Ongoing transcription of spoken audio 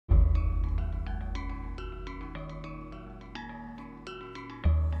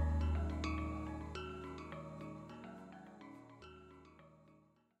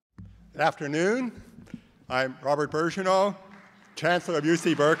Good afternoon. I'm Robert Bergeneau, Chancellor of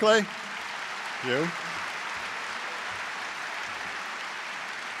UC Berkeley. You.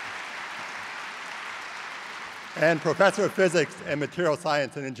 And Professor of Physics and Material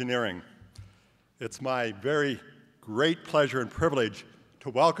Science and Engineering. It's my very great pleasure and privilege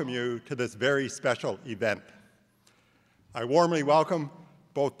to welcome you to this very special event. I warmly welcome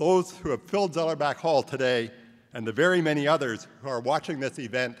both those who have filled Zellerbach Hall today and the very many others who are watching this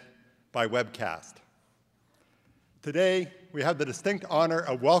event by webcast. Today, we have the distinct honor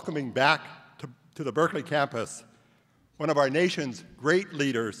of welcoming back to the Berkeley campus one of our nation's great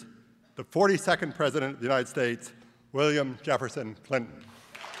leaders, the 42nd President of the United States, William Jefferson Clinton.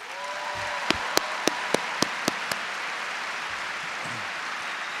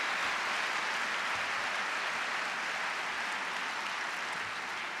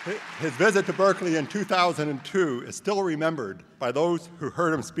 His visit to Berkeley in 2002 is still remembered by those who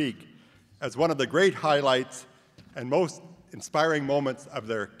heard him speak as one of the great highlights and most inspiring moments of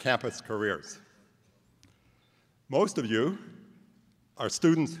their campus careers. Most of you, our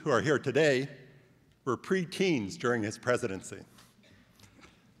students who are here today, were pre-teens during his presidency.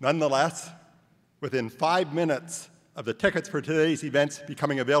 Nonetheless, within 5 minutes of the tickets for today's events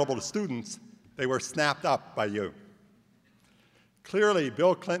becoming available to students, they were snapped up by you. Clearly,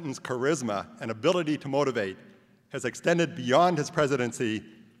 Bill Clinton's charisma and ability to motivate has extended beyond his presidency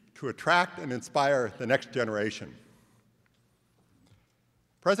to attract and inspire the next generation.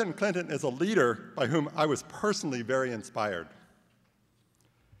 President Clinton is a leader by whom I was personally very inspired.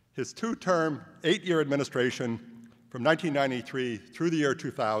 His two-term, 8-year administration from 1993 through the year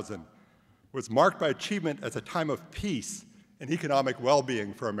 2000 was marked by achievement as a time of peace and economic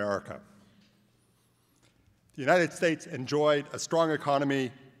well-being for America. The United States enjoyed a strong economy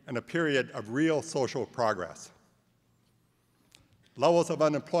and a period of real social progress. Levels of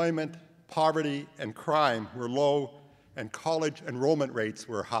unemployment, poverty, and crime were low, and college enrollment rates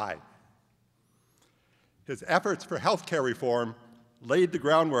were high. His efforts for health care reform laid the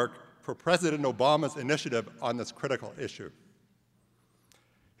groundwork for President Obama's initiative on this critical issue.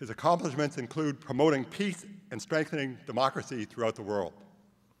 His accomplishments include promoting peace and strengthening democracy throughout the world.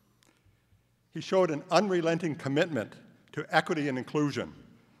 He showed an unrelenting commitment to equity and inclusion,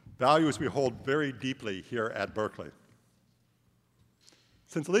 values we hold very deeply here at Berkeley.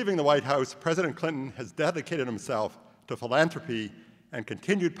 Since leaving the White House, President Clinton has dedicated himself to philanthropy and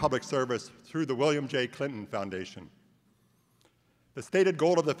continued public service through the William J. Clinton Foundation. The stated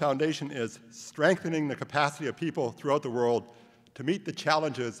goal of the foundation is strengthening the capacity of people throughout the world to meet the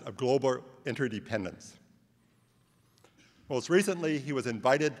challenges of global interdependence. Most recently, he was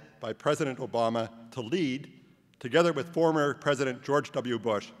invited by President Obama to lead, together with former President George W.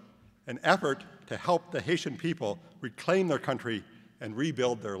 Bush, an effort to help the Haitian people reclaim their country and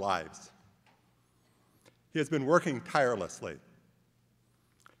rebuild their lives. He has been working tirelessly.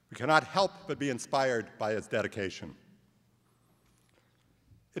 We cannot help but be inspired by his dedication.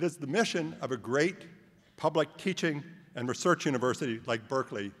 It is the mission of a great public teaching and research university like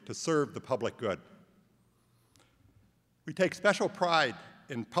Berkeley to serve the public good. We take special pride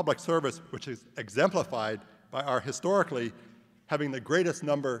in public service, which is exemplified by our historically having the greatest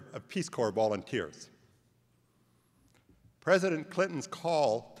number of Peace Corps volunteers. President Clinton's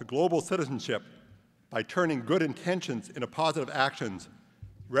call to global citizenship by turning good intentions into positive actions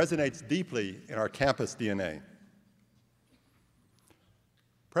resonates deeply in our campus DNA.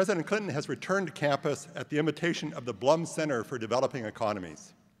 President Clinton has returned to campus at the invitation of the Blum Center for Developing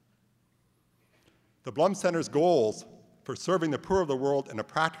Economies. The Blum Center's goals for serving the poor of the world in a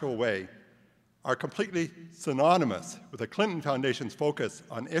practical way are completely synonymous with the Clinton Foundation's focus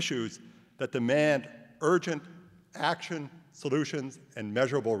on issues that demand urgent action, solutions, and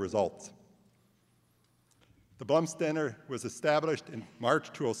measurable results. The Blum Center was established in March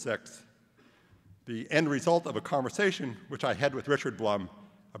 2006, the end result of a conversation which I had with Richard Blum,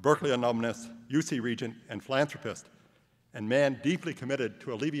 a Berkeley alumnus, UC Regent, and philanthropist, and man deeply committed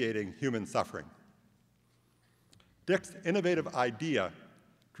to alleviating human suffering. Dick's innovative idea,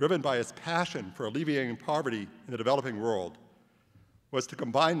 driven by his passion for alleviating poverty in the developing world, was to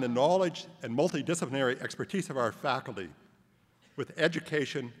combine the knowledge and multidisciplinary expertise of our faculty with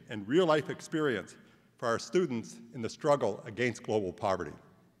education and real-life experience for our students in the struggle against global poverty.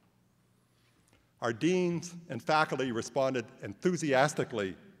 Our deans and faculty responded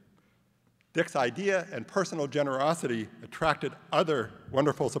enthusiastically. Dick's idea and personal generosity attracted other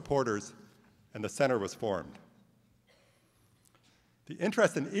wonderful supporters, and the center was formed. The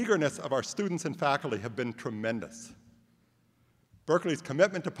interest and eagerness of our students and faculty have been tremendous. Berkeley's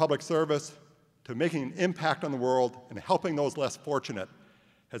commitment to public service, to making an impact on the world and helping those less fortunate,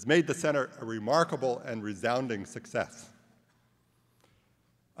 has made the center a remarkable and resounding success.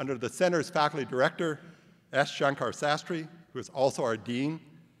 Under the center's faculty director, S. Shankar Sastry, who is also our dean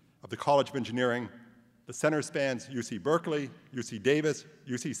of the College of Engineering, the center spans UC Berkeley, UC Davis,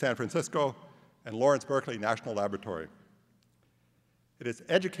 UC San Francisco, and Lawrence Berkeley National Laboratory. It is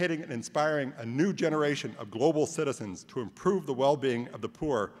educating and inspiring a new generation of global citizens to improve the well-being of the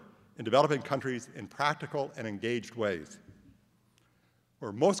poor in developing countries in practical and engaged ways.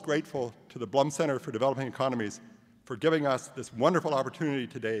 We're most grateful to the Blum Center for Developing Economies for giving us this wonderful opportunity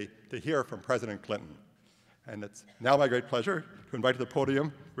today to hear from President Clinton. And it's now my great pleasure to invite to the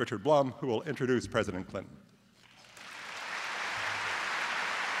podium Richard Blum, who will introduce President Clinton.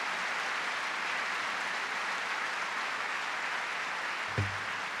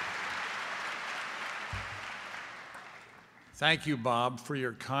 Thank you, Bob, for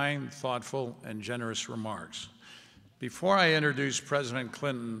your kind, thoughtful, and generous remarks. Before I introduce President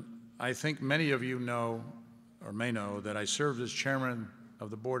Clinton, I think many of you know, or may know, that I served as chairman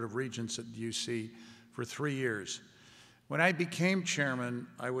of the Board of Regents at UC for 3 years. When I became chairman,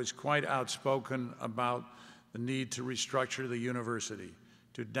 I was quite outspoken about the need to restructure the university,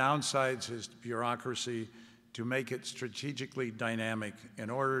 to downsize its bureaucracy, to make it strategically dynamic in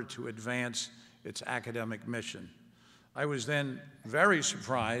order to advance its academic mission. I was then very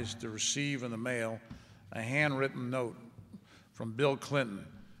surprised to receive in the mail a handwritten note from Bill Clinton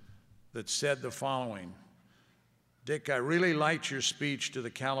that said the following: Dick, I really liked your speech to the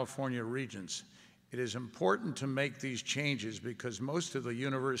California Regents. It is important to make these changes because most of the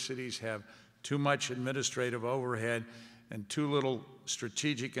universities have too much administrative overhead and too little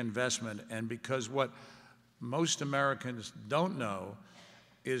strategic investment, and because what most Americans don't know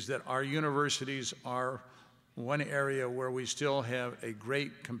is that our universities are one area where we still have a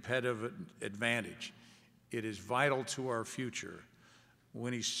great competitive advantage. It is vital to our future.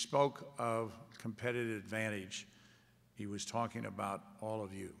 When he spoke of competitive advantage, he was talking about all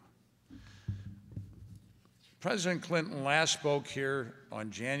of you. President Clinton last spoke here on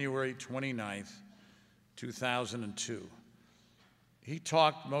January 29th, 2002. He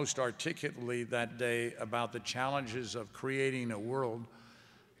talked most articulately that day about the challenges of creating a world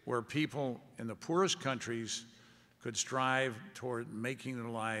where people in the poorest countries could strive toward making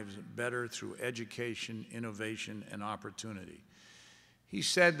their lives better through education, innovation, and opportunity. He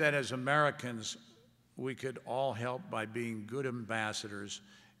said that as Americans, we could all help by being good ambassadors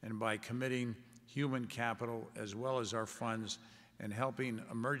and by committing human capital as well as our funds and helping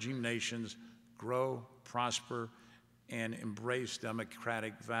emerging nations grow, prosper, and embrace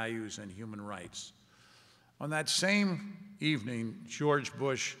democratic values and human rights. On that same evening, George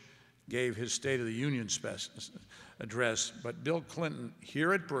Bush gave his State of the Union address, but Bill Clinton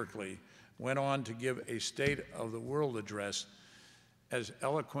here at Berkeley went on to give a State of the World address as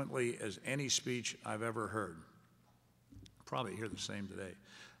eloquently as any speech I've ever heard. Probably hear the same today.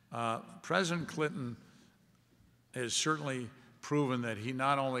 President Clinton has certainly proven that he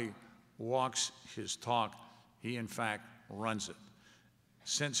not only walks his talk, he in fact runs it.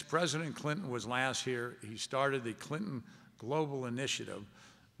 Since President Clinton was last here, he started the Clinton Global Initiative,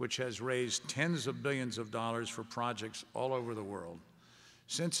 which has raised tens of billions of dollars for projects all over the world.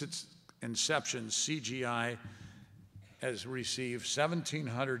 Since its inception, CGI has received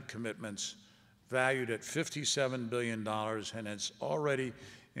 1,700 commitments valued at $57 billion and has already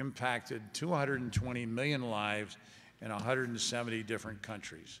impacted 220 million lives in 170 different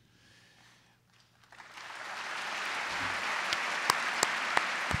countries.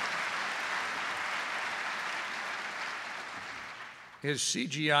 His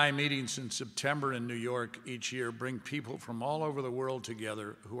CGI meetings in September in New York each year bring people from all over the world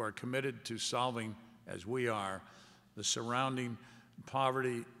together who are committed to solving, as we are, the surrounding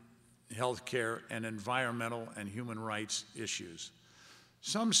poverty, healthcare, and environmental and human rights issues.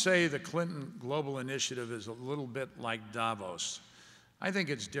 Some say the Clinton Global Initiative is a little bit like Davos. I think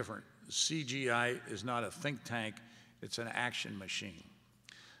it's different. CGI is not a think tank, it's an action machine.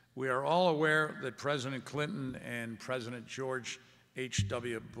 We are all aware that President Clinton and President George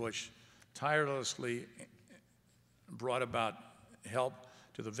H.W. Bush tirelessly brought about help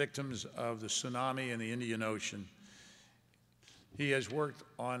to the victims of the tsunami in the Indian Ocean. He has worked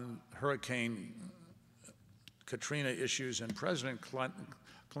on Hurricane Katrina issues, and President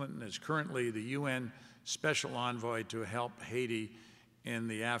Clinton is currently the UN Special Envoy to help Haiti in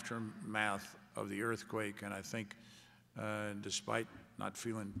the aftermath of the earthquake, and I think, despite not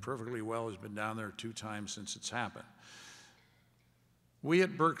feeling perfectly well, has been down there 2 times since it's happened. We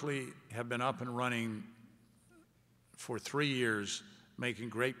at Berkeley have been up and running for 3 years, making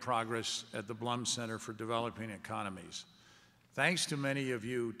great progress at the Blum Center for Developing Economies. Thanks to many of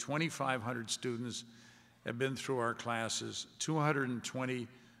you, 2,500 students have been through our classes. 220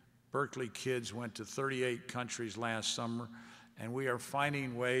 Berkeley kids went to 38 countries last summer, and we are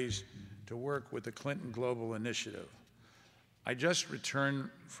finding ways to work with the Clinton Global Initiative. I just returned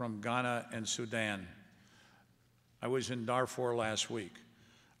from Ghana and Sudan. I was in Darfur last week.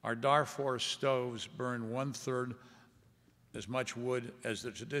 Our Darfur stoves burn 1/3 as much wood as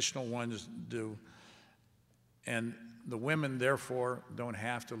the traditional ones do, and the women, therefore, don't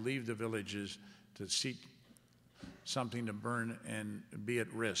have to leave the villages to seek something to burn and be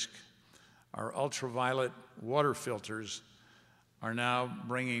at risk. Our ultraviolet water filters are now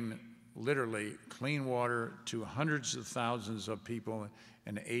bringing literally clean water to hundreds of thousands of people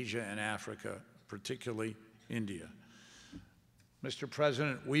in Asia and Africa, particularly India. Mr.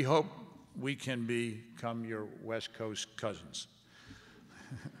 President, we hope we can become your West Coast cousins.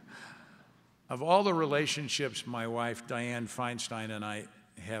 Of all the relationships my wife, Dianne Feinstein, and I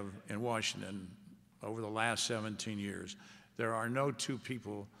have in Washington over the last 17 years, there are no two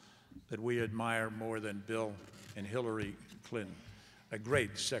people that we admire more than Bill and Hillary Clinton, a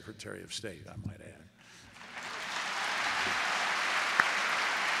great Secretary of State, I might add.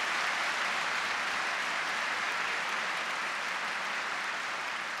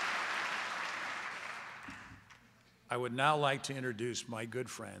 I would now like to introduce my good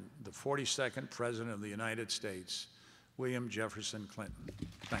friend, the 42nd President of the United States, William Jefferson Clinton.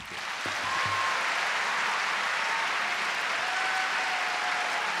 Thank you.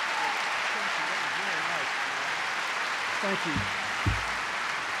 Thank you.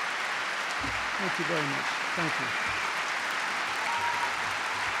 Thank you very much. Thank you.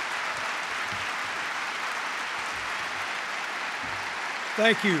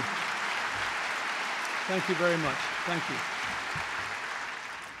 Thank you. Thank you very much. Thank you.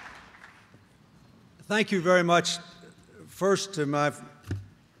 Thank you very much, first to my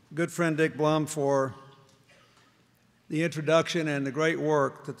good friend Dick Blum for the introduction and the great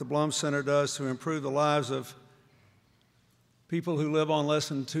work that the Blum Center does to improve the lives of people who live on less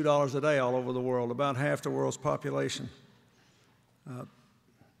than $2 a day all over the world, about half the world's population.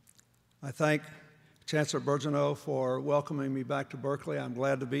 I thank Chancellor Bourgeois for welcoming me back to Berkeley. I'm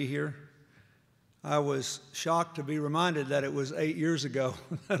glad to be here. I was shocked to be reminded that it was 8 years ago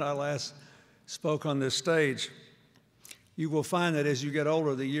that I last spoke on this stage. You will find that as you get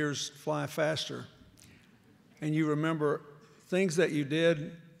older, the years fly faster, and you remember things that you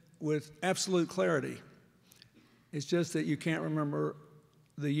did with absolute clarity. It's just that you can't remember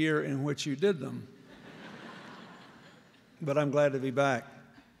the year in which you did them. But I'm glad to be back.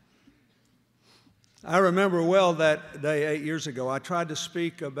 I remember well that day 8 years ago. I tried to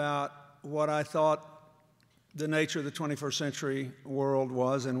speak about what I thought the nature of the 21st century world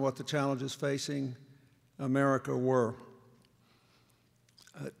was and what the challenges facing America were.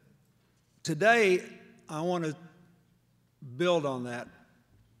 Today, I want to build on that,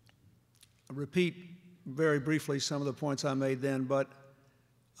 repeat very briefly some of the points I made then, but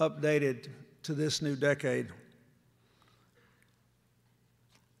updated to this new decade.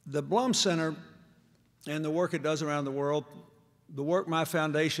 The Blum Center and the work it does around the world, the work my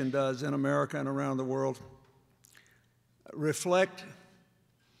foundation does in America and around the world, reflect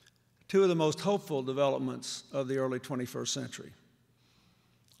two of the most hopeful developments of the early 21st century.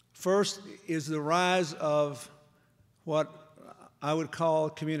 First is the rise of what I would call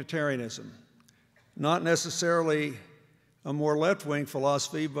communitarianism, not necessarily a more left-wing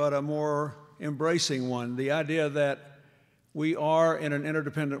philosophy, but a more embracing one, the idea that we are in an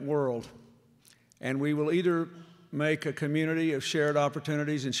interdependent world, and we will either make a community of shared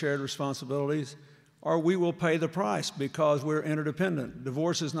opportunities and shared responsibilities, or we will pay the price because we're interdependent.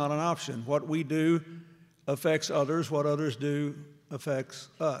 Divorce is not an option. What we do affects others. What others do affects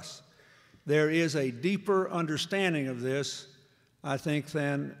us. There is a deeper understanding of this, I think,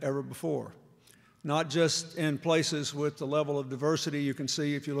 than ever before. Not just in places with the level of diversity you can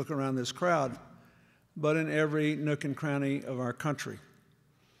see if you look around this crowd, but in every nook and cranny of our country.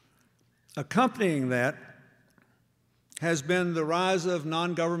 Accompanying that has been the rise of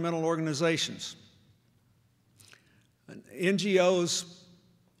non-governmental organizations. NGOs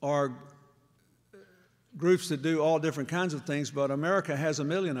are groups that do all different kinds of things, but America has 1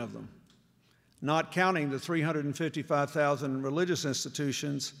 million of them, not counting the 355,000 religious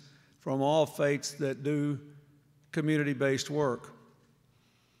institutions from all faiths that do community-based work.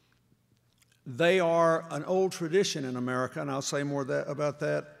 They are an old tradition in America, and I'll say more about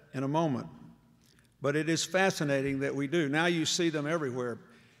that in a moment. But it is fascinating that we do. Now you see them everywhere.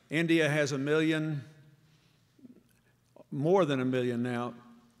 India has 1 million, more than 1 million now,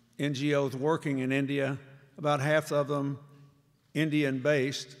 NGOs working in India, about half of them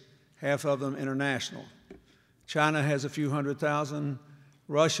Indian-based, half of them international. China has a few 100,000.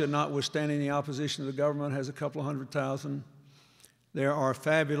 Russia, notwithstanding the opposition of the government, has a couple of 100,000. There are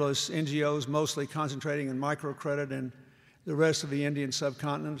fabulous NGOs, mostly concentrating in microcredit in the rest of the Indian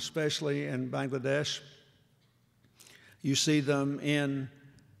subcontinent, especially in Bangladesh. You see them in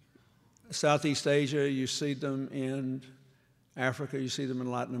Southeast Asia, you see them in Africa, you see them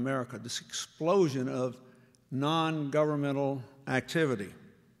in Latin America. This explosion of non-governmental activity.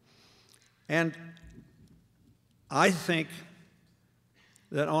 And I think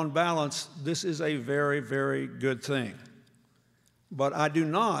that on balance, this is a very, very good thing. But I do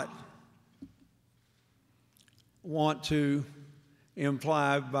not want to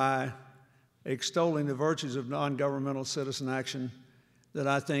imply by extolling the virtues of non-governmental citizen action that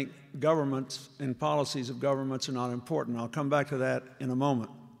I think governments and policies of governments are not important. I'll come back to that in a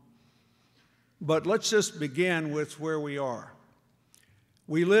moment. But let's just begin with where we are.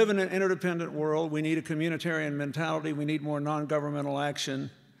 We live in an interdependent world. We need a communitarian mentality. We need more non-governmental action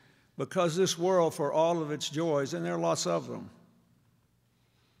because this world, for all of its joys, and there are lots of them,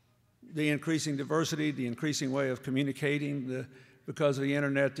 the increasing diversity, the increasing way of communicating, because of the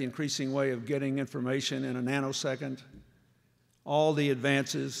internet, the increasing way of getting information in a nanosecond, all the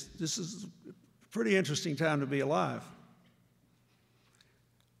advances. This is a pretty interesting time to be alive.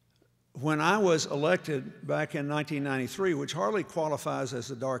 When I was elected back in 1993, which hardly qualifies as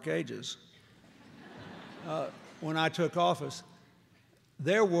the Dark Ages, when I took office,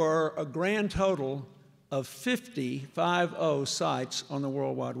 there were a grand total of 50 sites on the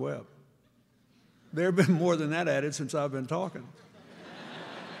World Wide Web. There have been more than that added since I've been talking.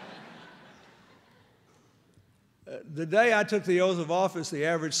 The day I took the oath of office, the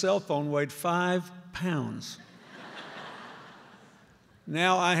average cell phone weighed 5 pounds.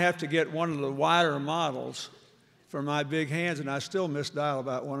 Now I have to get one of the wider models for my big hands, and I still misdial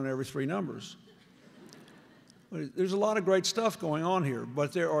about 1 in every 3 numbers. There's a lot of great stuff going on here,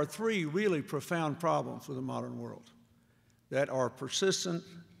 but there are 3 really profound problems with the modern world that are persistent,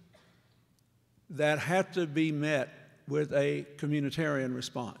 that have to be met with a communitarian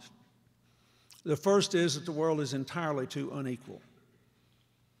response. The first is that the world is entirely too unequal,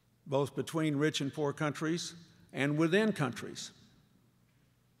 both between rich and poor countries and within countries.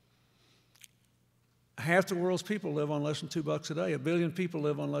 Half the world's people live on less than $2 a day. 1 billion people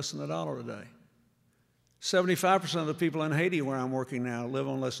live on less than $1 a day. 75% of the people in Haiti, where I'm working now, live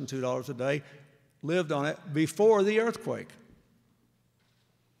on less than $2 a day, lived on it before the earthquake.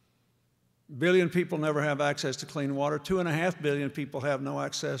 1 billion people never have access to clean water. 2.5 billion people have no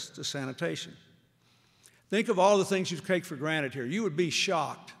access to sanitation. Think of all the things you take for granted here. You would be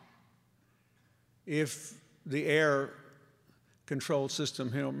shocked if the air control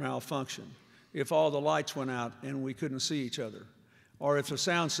system malfunctioned, if all the lights went out and we couldn't see each other, or if the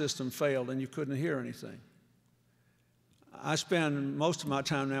sound system failed and you couldn't hear anything. I spend most of my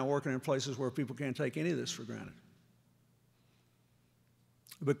time now working in places where people can't take any of this for granted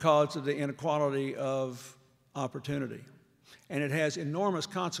because of the inequality of opportunity. And it has enormous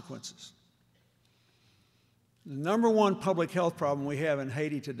consequences. The number one public health problem we have in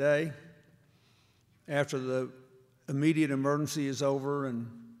Haiti today, after the immediate emergency is over and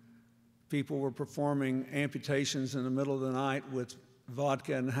people were performing amputations in the middle of the night with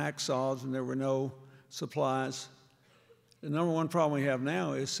vodka and hacksaws and there were no supplies, the number one problem we have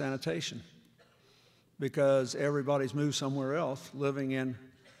now is sanitation because everybody's moved somewhere else, living in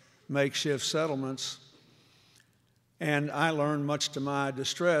makeshift settlements. And I learned, much to my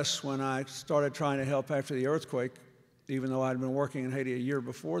distress, when I started trying to help after the earthquake, even though I'd been working in Haiti a year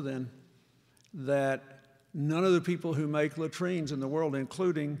before then, that none of the people who make latrines in the world,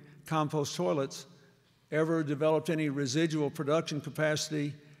 including compost toilets, ever developed any residual production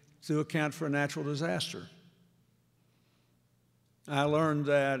capacity to account for a natural disaster. I learned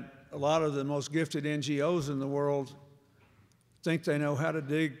that a lot of the most gifted NGOs in the world think they know how to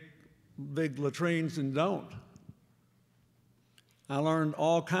dig big latrines and don't. I learned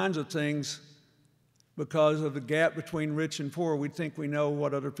all kinds of things because of the gap between rich and poor. We think we know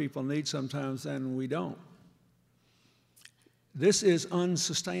what other people need sometimes, and we don't. This is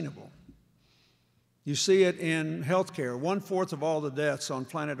unsustainable. You see it in healthcare. 1/4 of all the deaths on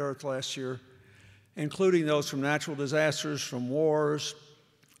planet Earth last year, including those from natural disasters, from wars,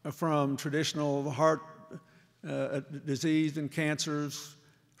 from traditional heart disease and cancers,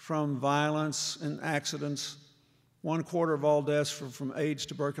 from violence and accidents. 1/4 of all deaths from AIDS,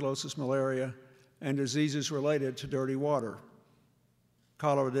 tuberculosis, malaria, and diseases related to dirty water,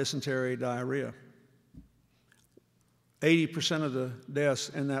 cholera, dysentery, diarrhea. 80% of the deaths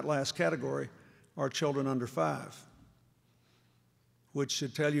in that last category are children under 5. which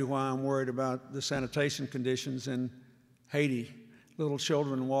should tell you why I'm worried about the sanitation conditions in Haiti. Little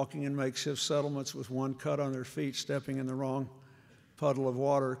children walking in makeshift settlements with one cut on their feet, stepping in the wrong puddle of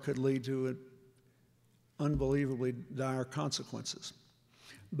water could lead to unbelievably dire consequences.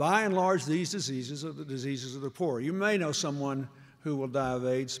 By and large, these diseases are the diseases of the poor. You may know someone who will die of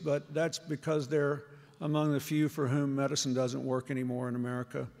AIDS, but that's because they're among the few for whom medicine doesn't work anymore in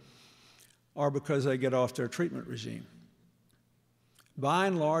America, or because they get off their treatment regime. By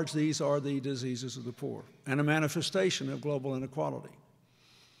and large, these are the diseases of the poor and a manifestation of global inequality.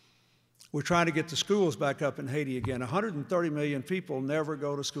 We're trying to get the schools back up in Haiti again. 130 million people never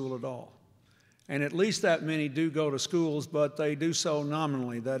go to school at all. And at least that many do go to schools, but they do so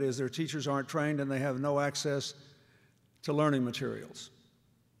nominally. That is, their teachers aren't trained and they have no access to learning materials.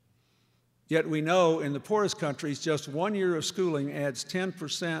 Yet we know in the poorest countries, just 1 year of schooling adds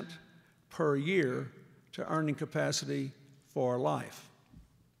 10% per year to earning capacity for life.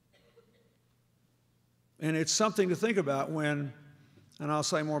 And it's something to think about when, and I'll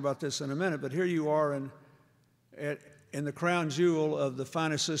say more about this in a minute, but here you are in the crown jewel of the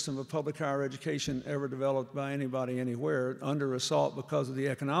finest system of public higher education ever developed by anybody anywhere, under assault because of the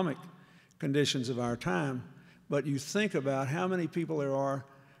economic conditions of our time. But you think about how many people there are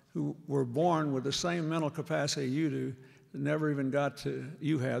who were born with the same mental capacity you do, that never even got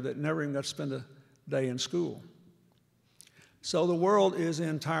to spend a day in school. So the world is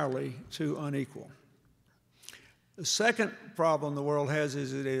entirely too unequal. The second problem the world has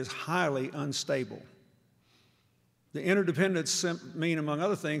is it is highly unstable. The interdependence mean, among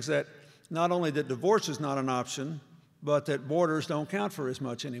other things, that not only that divorce is not an option, but that borders don't count for as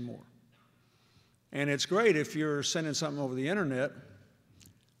much anymore. And it's great if you're sending something over the internet,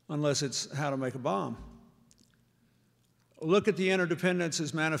 unless it's how to make a bomb. Look at the interdependence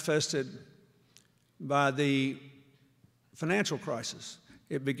as manifested by the financial crisis.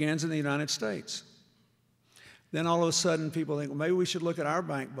 It begins in the United States. Then all of a sudden people think, well, maybe we should look at our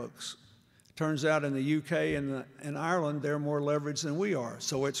bank books. Turns out in the UK and Ireland, they're more leveraged than we are,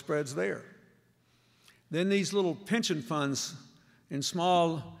 so it spreads there. Then these little pension funds in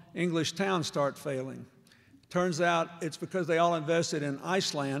small English towns start failing. Turns out it's because they all invested in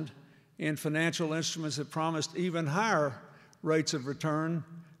Iceland in financial instruments that promised even higher rates of return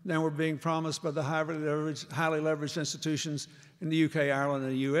than were being promised by the highly leveraged institutions in the UK, Ireland,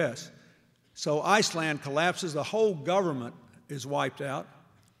 and the US. So Iceland collapses, the whole government is wiped out,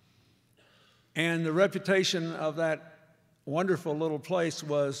 and the reputation of that wonderful little place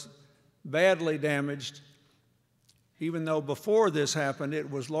was badly damaged, even though before this happened, it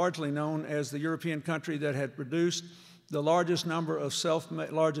was largely known as the European country that had produced the largest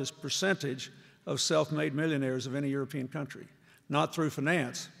percentage of self-made millionaires of any European country, not through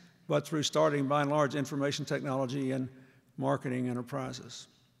finance, but through starting, by and large, information technology and marketing enterprises.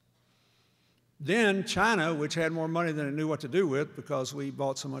 Then China, which had more money than it knew what to do with because we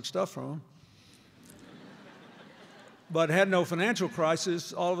bought so much stuff from them, but had no financial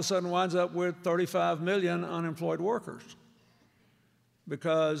crisis, all of a sudden winds up with 35 million unemployed workers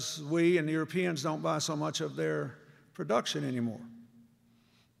because we and the Europeans don't buy so much of their production anymore.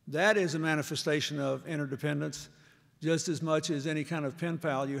 That is a manifestation of interdependence just as much as any kind of pen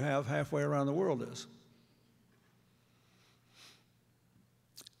pal you have halfway around the world is.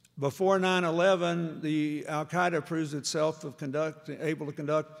 Before 9/11, the Al-Qaeda proves itself able to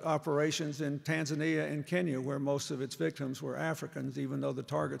conduct operations in Tanzania and Kenya, where most of its victims were Africans, even though the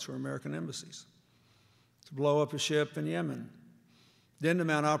targets were American embassies, to blow up a ship in Yemen. Then to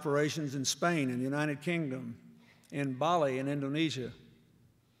mount operations in Spain, in the United Kingdom, in Bali, in Indonesia.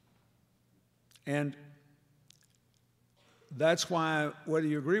 And that's why, whether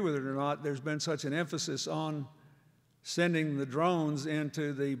you agree with it or not, there's been such an emphasis on sending the drones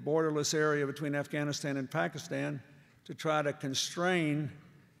into the borderless area between Afghanistan and Pakistan to try to constrain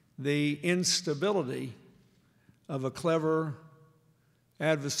the instability of a clever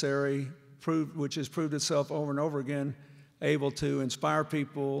adversary, which has proved itself over and over again, able to inspire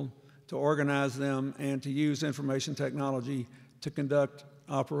people, to organize them, and to use information technology to conduct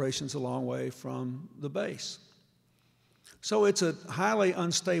operations a long way from the base. So it's a highly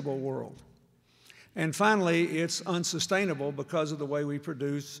unstable world. And finally, it's unsustainable because of the way we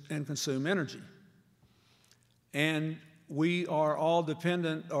produce and consume energy. And we are all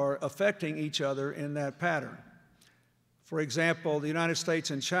dependent or affecting each other in that pattern. For example, the United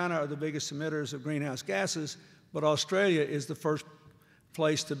States and China are the biggest emitters of greenhouse gases, but Australia is the first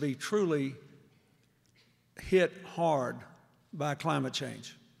place to be truly hit hard by climate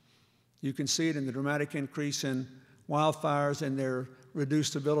change. You can see it in the dramatic increase in wildfires and their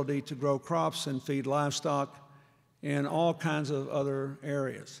reduced ability to grow crops and feed livestock, in all kinds of other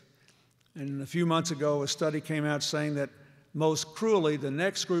areas. And a few months ago, a study came out saying that most cruelly, the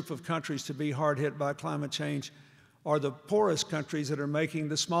next group of countries to be hard hit by climate change are the poorest countries that are making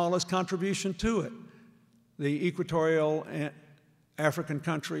the smallest contribution to it. The equatorial African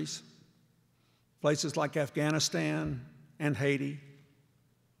countries, places like Afghanistan and Haiti.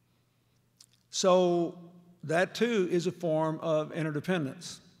 So that too is a form of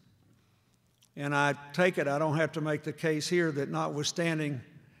interdependence. And I take it, I don't have to make the case here that notwithstanding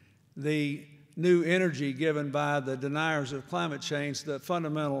the new energy given by the deniers of climate change, the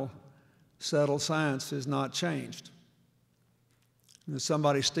fundamental settled science has not changed. And if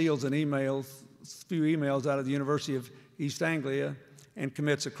somebody steals an email, a few emails out of the University of East Anglia and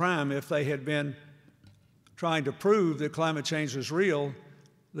commits a crime, if they had been trying to prove that climate change was real,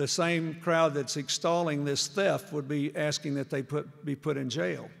 the same crowd that's extolling this theft would be asking that they be put in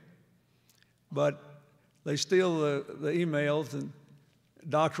jail. But they steal the emails and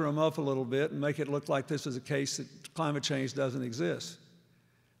doctor them up a little bit and make it look like this is a case that climate change doesn't exist.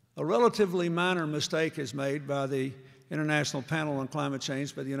 A relatively minor mistake is made by the International Panel on Climate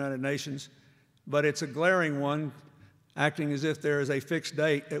Change by the United Nations, but it's a glaring one, acting as if there is a fixed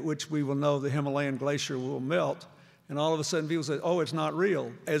date at which we will know the Himalayan glacier will melt, and all of a sudden people say, oh, it's not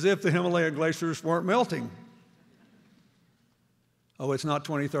real, as if the Himalayan glaciers weren't melting. Oh, it's not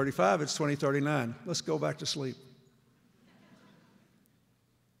 2035, it's 2039. Let's go back to sleep.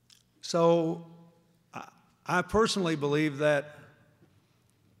 So I personally believe that,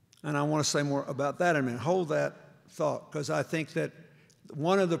 and I want to say more about that in a minute, hold that thought, because I think that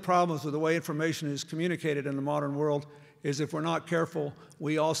one of the problems with the way information is communicated in the modern world is if we're not careful,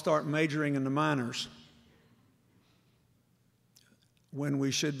 we all start majoring in the minors when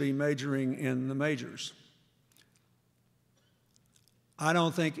we should be majoring in the majors. I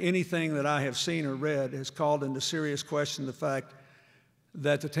don't think anything that I have seen or read has called into serious question the fact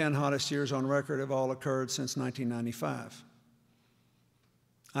that the 10 hottest years on record have all occurred since 1995.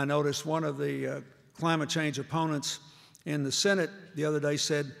 I noticed one of the climate change opponents in the Senate the other day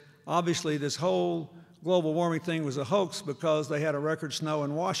said, obviously this whole global warming thing was a hoax because they had a record snow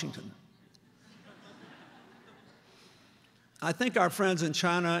in Washington. I think our friends in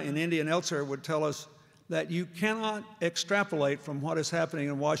China and India and elsewhere would tell us that you cannot extrapolate from what is happening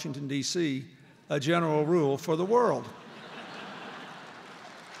in Washington, D.C., a general rule for the world.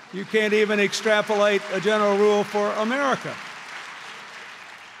 You can't even extrapolate a general rule for America.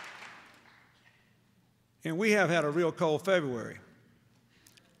 And we have had a real cold February.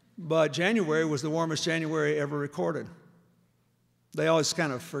 But January was the warmest January ever recorded. They always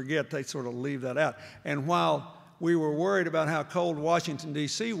kind of forget, they sort of leave that out. And while we were worried about how cold Washington,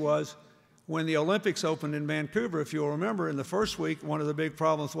 D.C. was, when the Olympics opened in Vancouver, if you'll remember, in the first week, one of the big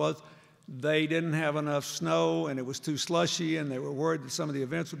problems was they didn't have enough snow and it was too slushy, and they were worried that some of the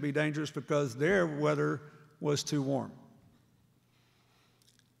events would be dangerous because their weather was too warm.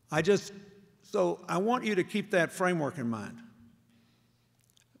 So I want you to keep that framework in mind.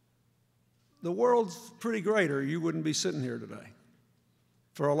 The world's pretty great, or you wouldn't be sitting here today,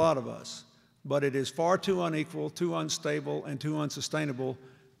 for a lot of us. But it is far too unequal, too unstable, and too unsustainable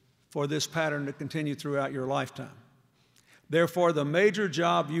for this pattern to continue throughout your lifetime. Therefore, the major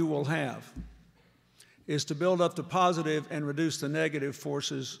job you will have is to build up the positive and reduce the negative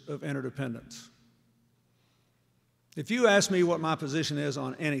forces of interdependence. If you ask me what my position is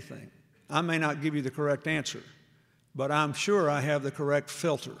on anything, I may not give you the correct answer, but I'm sure I have the correct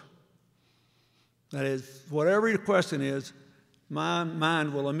filter. That is, whatever your question is, my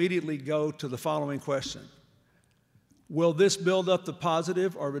mind will immediately go to the following question. Will this build up the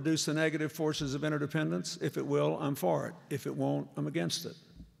positive or reduce the negative forces of interdependence? If it will, I'm for it. If it won't, I'm against it.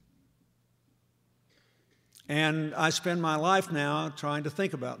 And I spend my life now trying to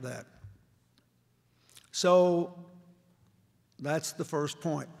think about that. So that's the first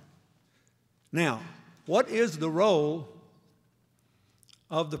point. Now, what is the role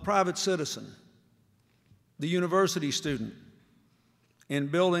of the private citizen, the university student, in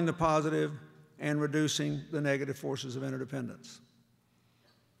building the positive and reducing the negative forces of interdependence?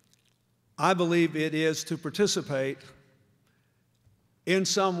 I believe it is to participate in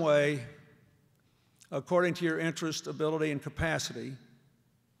some way, according to your interest, ability, and capacity,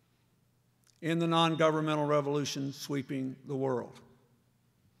 in the non-governmental revolution sweeping the world.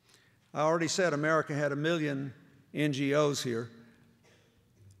 I already said America had 1 million NGOs here.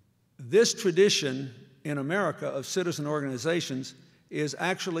 This tradition in America of citizen organizations is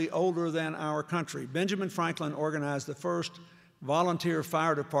actually older than our country. Benjamin Franklin organized the first volunteer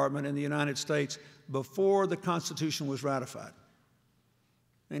fire department in the United States before the Constitution was ratified.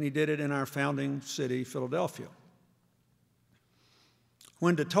 And he did it in our founding city, Philadelphia.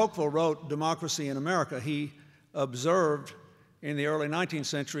 When de Tocqueville wrote Democracy in America, he observed in the early 19th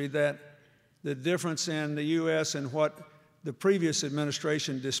century that the difference in the U.S. and what the previous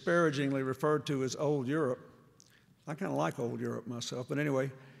administration disparagingly referred to as old Europe. I kind of like old Europe myself, but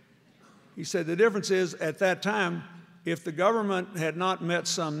anyway, he said the difference is at that time, if the government had not met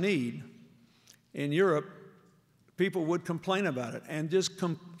some need in Europe, people would complain about it and just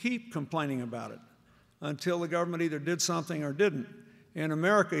keep complaining about it until the government either did something or didn't. In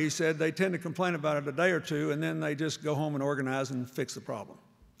America, he said, they tend to complain about it a day or two, and then they just go home and organize and fix the problem.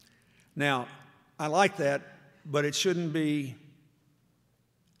 Now, I like that, but it shouldn't be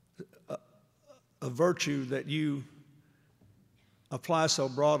a virtue that you apply so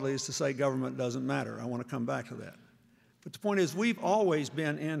broadly as to say government doesn't matter. I want to come back to that. But the point is, we've always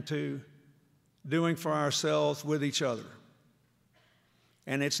been into doing for ourselves with each other.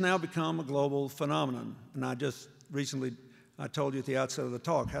 And it's now become a global phenomenon. And I just recently, I told you at the outset of the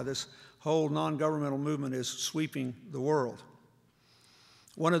talk how this whole non-governmental movement is sweeping the world.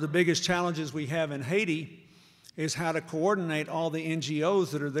 One of the biggest challenges we have in Haiti is how to coordinate all the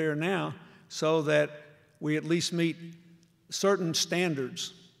NGOs that are there now so that we at least meet certain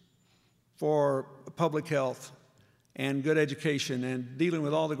standards for public health and good education and dealing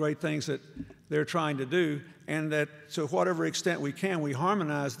with all the great things that they're trying to do, and that to whatever extent we can, we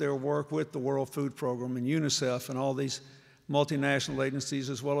harmonize their work with the World Food Program and UNICEF and all these multinational agencies,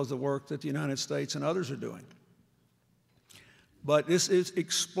 as well as the work that the United States and others are doing. But this is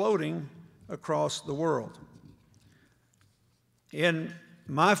exploding across the world. In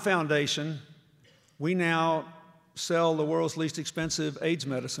my foundation, we now sell the world's least expensive AIDS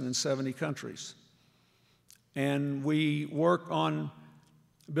medicine in 70 countries. And we work on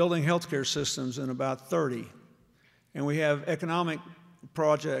building healthcare systems in about 30. And we have economic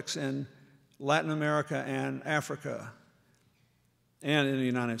projects in Latin America and Africa and in the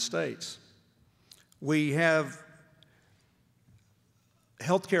United States. We have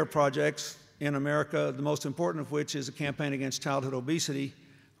healthcare projects in America, the most important of which is a campaign against childhood obesity,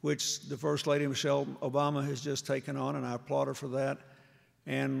 which the First Lady, Michelle Obama, has just taken on, and I applaud her for that.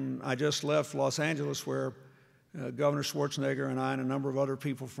 And I just left Los Angeles, where Governor Schwarzenegger and I and a number of other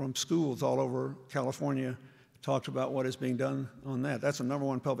people from schools all over California talked about what is being done on that. That's the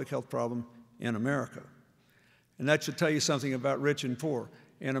 #1 public health problem in America. And that should tell you something about rich and poor.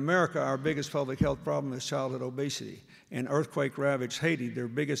 In America, our biggest public health problem is childhood obesity. In earthquake-ravaged Haiti, their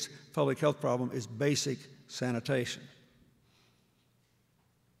biggest public health problem is basic sanitation.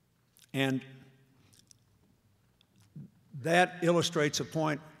 And that illustrates a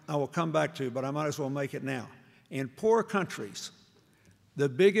point I will come back to, but I might as well make it now. In poor countries, the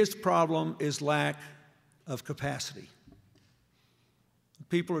biggest problem is lack of capacity.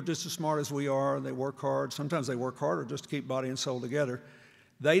 People are just as smart as we are. They work hard. Sometimes they work harder just to keep body and soul together.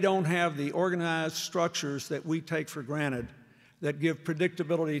 They don't have the organized structures that we take for granted that give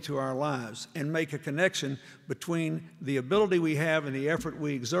predictability to our lives and make a connection between the ability we have and the effort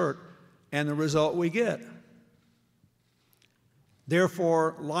we exert and the result we get.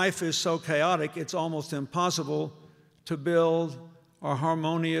 Therefore, life is so chaotic, it's almost impossible to build a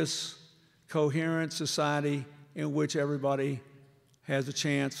harmonious, coherent society in which everybody has a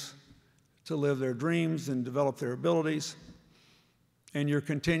chance to live their dreams and develop their abilities, and you're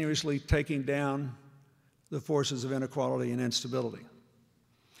continuously taking down the forces of inequality and instability.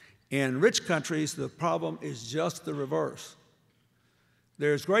 In rich countries, the problem is just the reverse.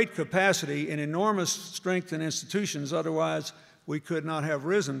 There's great capacity and enormous strength in institutions, otherwise we could not have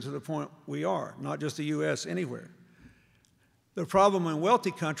risen to the point we are, not just the U.S., anywhere. The problem in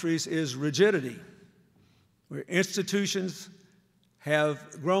wealthy countries is rigidity, where institutions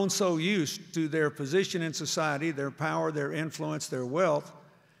have grown so used to their position in society, their power, their influence, their wealth,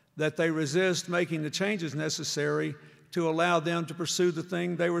 that they resist making the changes necessary to allow them to pursue the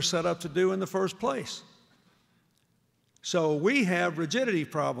thing they were set up to do in the first place. So we have rigidity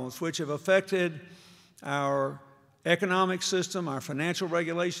problems which have affected our economic system, our financial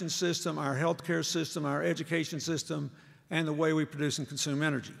regulation system, our healthcare system, our education system, and the way we produce and consume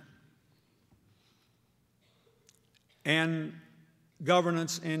energy. And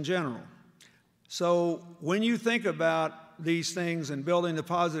governance in general. So when you think about these things and building the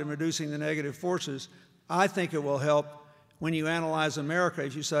positive and reducing the negative forces, I think it will help when you analyze America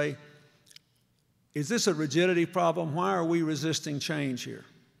if you say, is this a rigidity problem? Why are we resisting change here?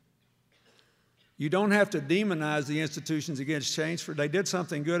 You don't have to demonize the institutions against change, for they did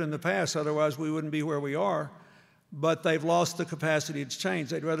something good in the past, otherwise we wouldn't be where we are, but they've lost the capacity to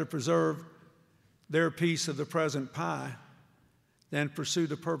change. They'd rather preserve their piece of the present pie than pursue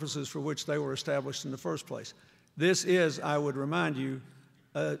the purposes for which they were established in the first place. This is, I would remind you,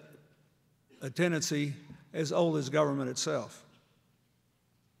 a tendency as old as government itself.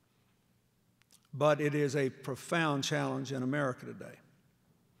 But it is a profound challenge in America today,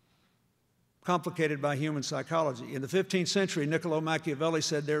 complicated by human psychology. In the 15th century, Niccolo Machiavelli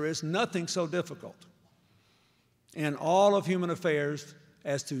said, "There is nothing so difficult in all of human affairs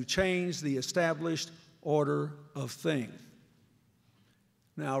as to change the established order of things."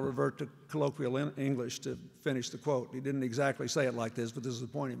 Now I'll revert to colloquial English to finish the quote. He didn't exactly say it like this, but this is the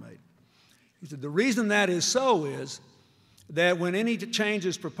point he made. He said, "The reason that is so is that when any change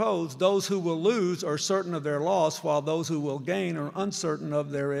is proposed, those who will lose are certain of their loss, while those who will gain are uncertain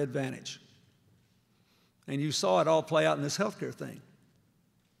of their advantage." And you saw it all play out in this healthcare thing.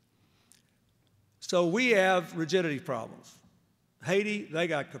 So we have rigidity problems. Haiti, they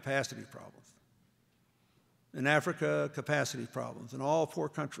got capacity problems. In Africa, capacity problems. In all poor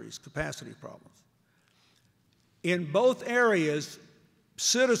countries, capacity problems. In both areas,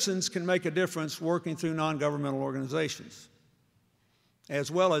 citizens can make a difference working through non-governmental organizations,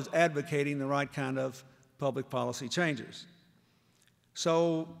 as well as advocating the right kind of public policy changes.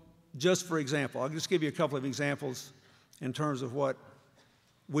 So, just for example, I'll just give you a couple of examples in terms of what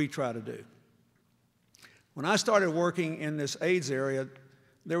we try to do. When I started working in this AIDS area,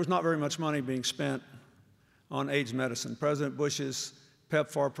 there was not very much money being spent on AIDS medicine. President Bush's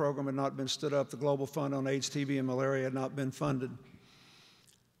PEPFAR program had not been stood up. The Global Fund on AIDS, TB, and Malaria had not been funded.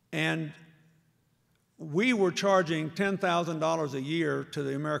 And we were charging $10,000 a year to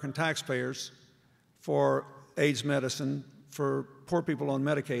the American taxpayers for AIDS medicine for poor people on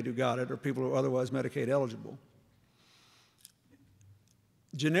Medicaid who got it, or people who are otherwise Medicaid eligible.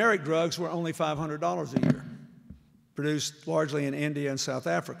 Generic drugs were only $500 a year, produced largely in India and South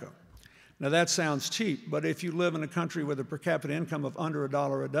Africa. Now that sounds cheap, but if you live in a country with a per capita income of under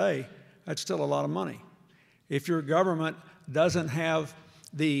 $1 a day, that's still a lot of money. If your government doesn't have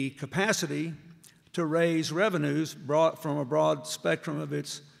the capacity to raise revenues brought from a broad spectrum of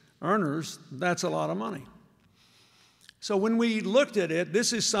its earners, that's a lot of money. So when we looked at it,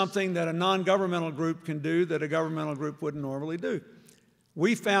 this is something that a non-governmental group can do that a governmental group wouldn't normally do.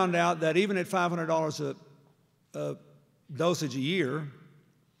 We found out that even at $500 a dosage a year,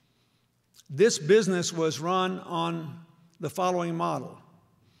 this business was run on the following model: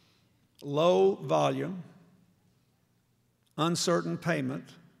 low volume, uncertain payment,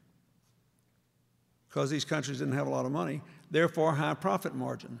 because these countries didn't have a lot of money, therefore high profit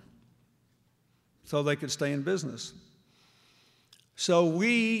margin, so they could stay in business. So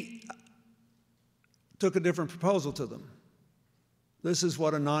we took a different proposal to them. This is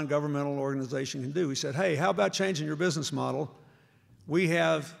what a non-governmental organization can do. We said, hey, how about changing your business model? We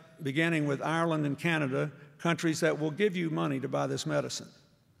have, beginning with Ireland and Canada, countries that will give you money to buy this medicine,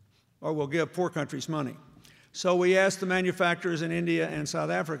 or will give poor countries money. So we asked the manufacturers in India and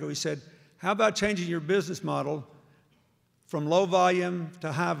South Africa, we said, how about changing your business model from low volume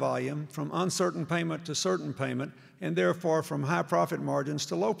to high volume, from uncertain payment to certain payment, and therefore from high profit margins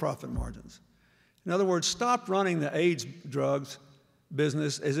to low profit margins? In other words, stop running the AIDS drugs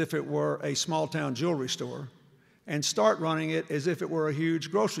business as if it were a small town jewelry store, and start running it as if it were a huge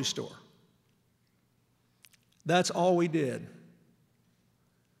grocery store. That's all we did.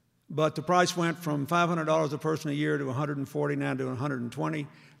 But the price went from $500 a person a year to $140, now to $120.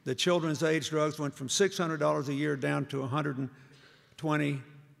 The children's AIDS drugs went from $600 a year down to $120,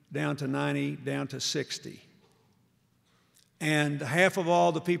 down to $90, down to $60. And half of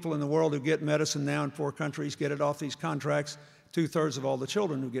all the people in the world who get medicine now in poor countries get it off these contracts. 2/3 of all the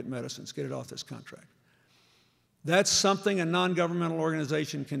children who get medicines get it off this contract. That's something a non-governmental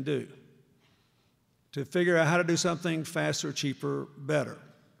organization can do to figure out how to do something faster, cheaper, better.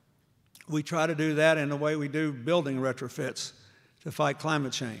 We try to do that in the way we do building retrofits to fight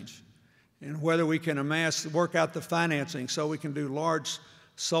climate change, and whether we can work out the financing so we can do large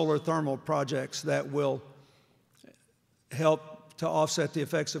solar thermal projects that will help to offset the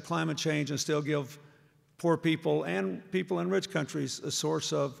effects of climate change and still give poor people and people in rich countries a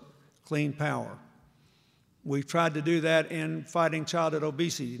source of clean power. We've tried to do that in fighting childhood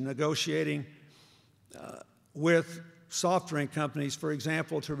obesity, negotiating with soft drink companies, for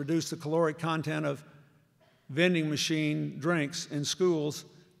example, to reduce the caloric content of vending machine drinks in schools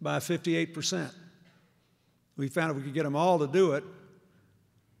by 58%. We found if we could get them all to do it,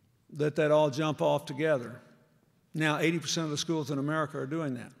 that they'd all jump off together. Now, 80% of the schools in America are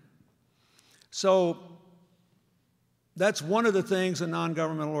doing that. So that's one of the things a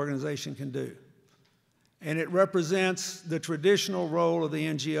non-governmental organization can do. And it represents the traditional role of the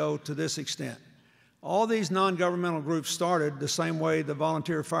NGO to this extent. All these non-governmental groups started the same way the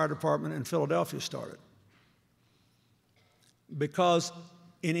volunteer fire department in Philadelphia started. Because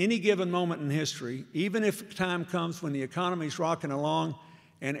in any given moment in history, even if time comes when the economy's rocking along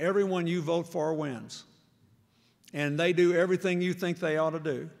and everyone you vote for wins, and they do everything you think they ought to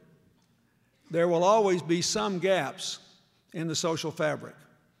do, there will always be some gaps in the social fabric,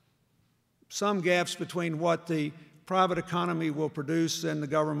 some gaps between what the private economy will produce and the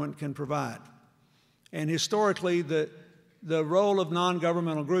government can provide. And historically, the role of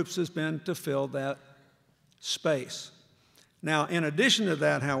non-governmental groups has been to fill that space. Now, in addition to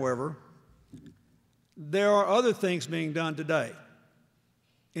that, however, there are other things being done today.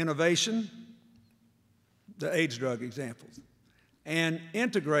 Innovation, the AIDS drug examples, and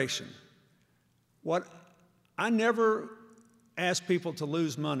integration. What I never ask people to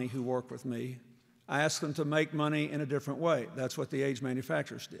lose money who work with me. I ask them to make money in a different way. That's what the AIDS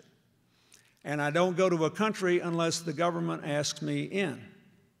manufacturers did. And I don't go to a country unless the government asks me in,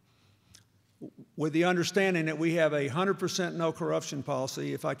 with the understanding that we have a 100% no corruption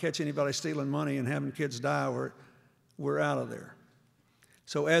policy. If I catch anybody stealing money and having kids die, we're out of there.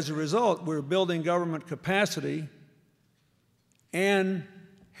 So as a result, we're building government capacity and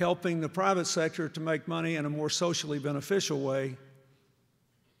helping the private sector to make money in a more socially beneficial way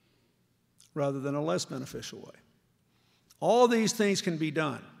rather than a less beneficial way. All these things can be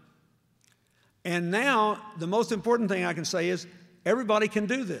done. And now, the most important thing I can say is everybody can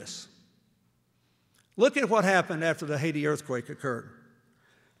do this. Look at what happened after the Haiti earthquake occurred.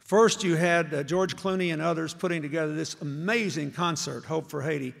 First, you had George Clooney and others putting together this amazing concert, Hope for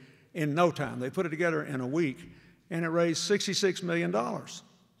Haiti, in no time. They put it together in a week, and it raised $66 million.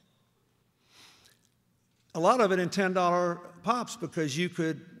 A lot of it in $10 pops, because you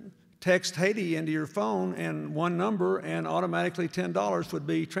could text Haiti into your phone and one number, and automatically $10 would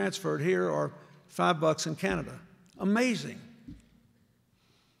be transferred here, or $5 in Canada. Amazing.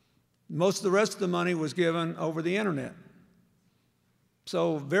 Most of the rest of the money was given over the internet.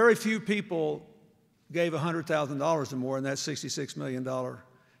 So very few people gave $100,000 or more in that $66 million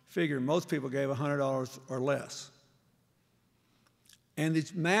figure. Most people gave $100 or less. And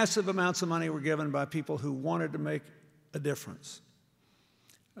these massive amounts of money were given by people who wanted to make a difference.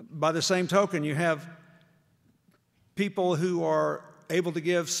 By the same token, you have people who are able to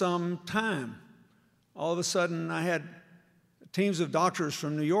give some time. All of a sudden, I had teams of doctors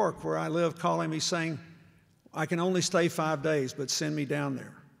from New York, where I live, calling me saying, I can only stay 5 days, but send me down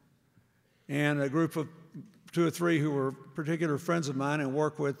there. And a group of 2 or 3 who were particular friends of mine and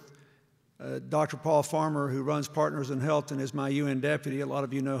work with Dr. Paul Farmer, who runs Partners in Health and is my UN deputy. A lot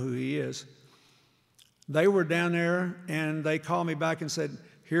of you know who he is. They were down there, and they called me back and said,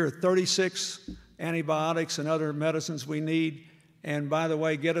 here are 36 antibiotics and other medicines we need. And by the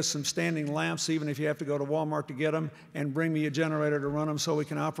way, get us some standing lamps, even if you have to go to Walmart to get them, and bring me a generator to run them so we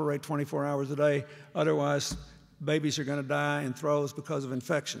can operate 24 hours a day. Otherwise, babies are going to die in throes because of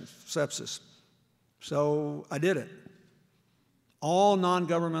infections, sepsis. So I did it. All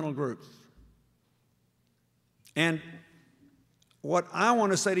non-governmental groups. And what I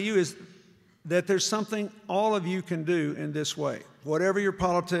want to say to you is that there's something all of you can do in this way, whatever your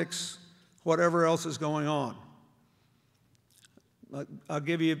politics, whatever else is going on. I'll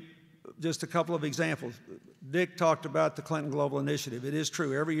give you just a couple of examples. Dick talked about the Clinton Global Initiative. It is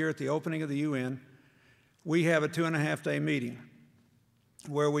true. Every year at the opening of the UN, we have a 2.5-day meeting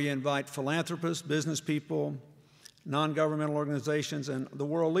where we invite philanthropists, business people, non-governmental organizations, and the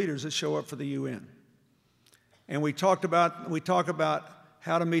world leaders that show up for the UN. And we talk about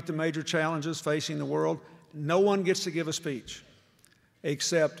how to meet the major challenges facing the world. No one gets to give a speech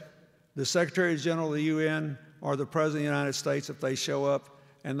except the Secretary General of the UN or the President of the United States if they show up,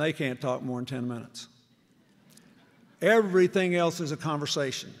 and they can't talk more than 10 minutes. Everything else is a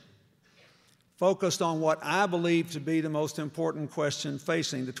conversation focused on what I believe to be the most important question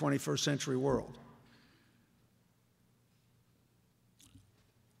facing the 21st century world.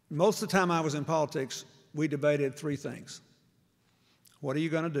 Most of the time I was in politics, we debated 3 things. What are you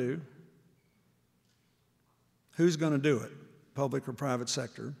going to do? Who's going to do it, public or private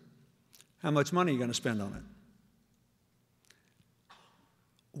sector? How much money are you going to spend on it?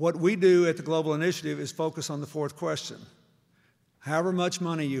 What we do at the Global Initiative is focus on the 4th question. However much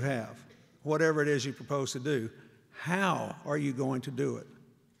money you have, whatever it is you propose to do, how are you going to do it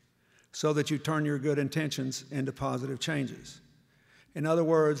so that you turn your good intentions into positive changes? In other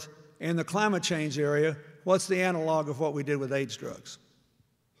words, in the climate change area, what's the analog of what we did with AIDS drugs?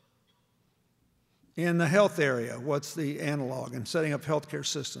 In the health area, what's the analog in setting up healthcare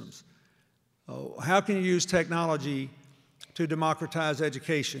systems? How can you use technology to democratize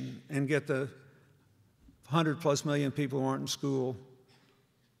education and get the 100+ million people who aren't in school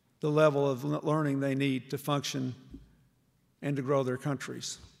the level of learning they need to function and to grow their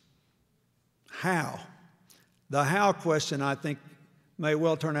countries. How? The how question, I think, may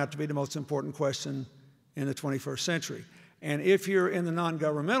well turn out to be the most important question in the 21st century. And if you're in the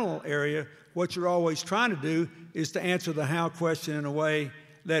non-governmental area, what you're always trying to do is to answer the how question in a way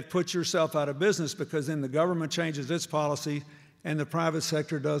that puts yourself out of business, because then the government changes its policy and the private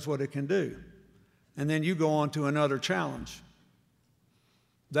sector does what it can do. And then you go on to another challenge.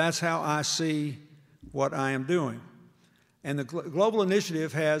 That's how I see what I am doing. And the Global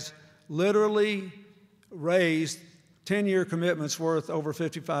Initiative has literally raised 10-year commitments worth over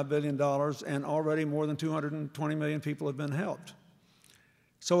 $55 billion, and already more than 220 million people have been helped.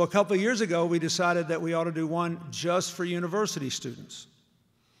 So a couple of years ago, we decided that we ought to do one just for university students.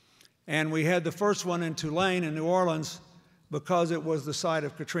 And we had the first one in Tulane in New Orleans because it was the site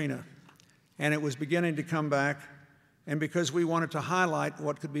of Katrina, and it was beginning to come back, and because we wanted to highlight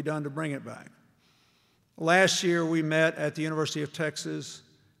what could be done to bring it back. Last year, we met at the University of Texas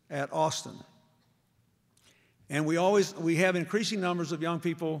at Austin. And we have increasing numbers of young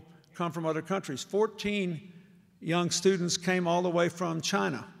people come from other countries. 14 young students came all the way from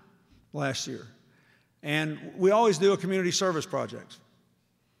China last year. And we always do a community service project.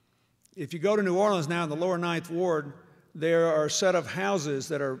 If you go to New Orleans now in the lower 9th Ward, there are a set of houses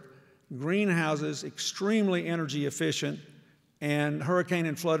that are greenhouses, extremely energy efficient and hurricane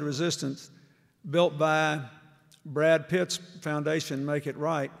and flood resistant, built by Brad Pitt's foundation, Make It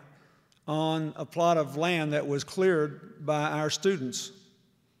Right, on a plot of land that was cleared by our students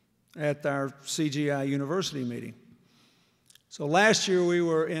at our CGI University meeting. So last year we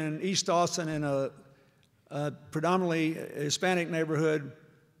were in East Austin in a predominantly Hispanic neighborhood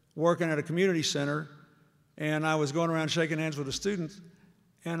working at a community center, and I was going around shaking hands with the students,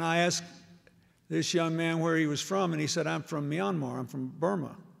 and I asked this young man where he was from, and he said, "I'm from Myanmar, I'm from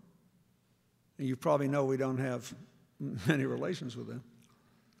Burma." And you probably know we don't have many relations with them.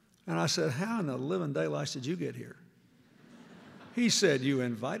 And I said, "How in the living daylights did you get here?" He said, "You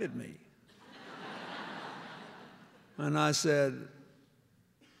invited me." And I said,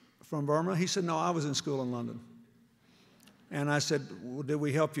 "From Burma?" He said, "No, I was in school in London." And I said, "Well, did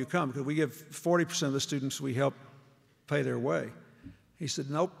we help you come? Because we give 40% of the students we help pay their way." He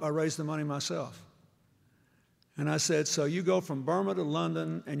said, "Nope, I raised the money myself." And I said, "So you go from Burma to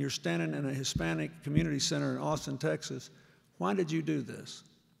London and you're standing in a Hispanic community center in Austin, Texas. Why did you do this?"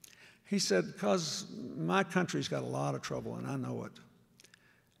 He said, "Because my country's got a lot of trouble and I know it.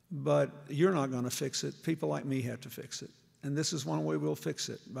 But you're not going to fix it. People like me have to fix it. And this is one way we'll fix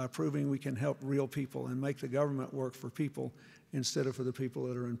it, by proving we can help real people and make the government work for people instead of for the people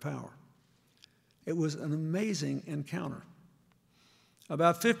that are in power." It was an amazing encounter.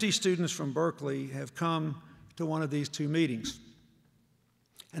 About 50 students from Berkeley have come to one of these two meetings.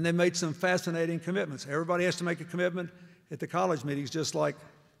 And they made some fascinating commitments. Everybody has to make a commitment at the college meetings, just like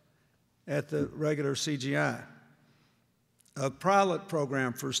at the regular CGI. A pilot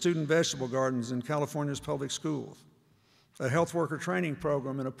program for student vegetable gardens in California's public schools. A health worker training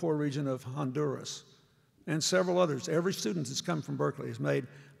program in a poor region of Honduras, and several others. Every student that's come from Berkeley has made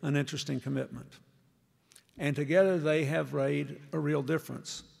an interesting commitment. And together they have made a real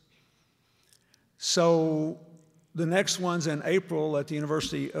difference. So the next one's in April at the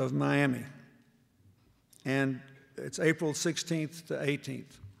University of Miami. And it's April 16th to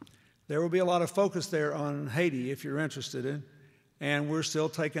 18th. There will be a lot of focus there on Haiti if you're interested in, and we're still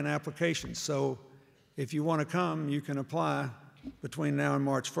taking applications. So if you want to come, you can apply between now and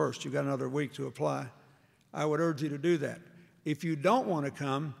March 1st. You've got another week to apply. I would urge you to do that. If you don't want to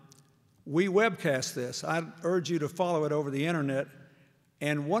come, we webcast this. I urge you to follow it over the internet.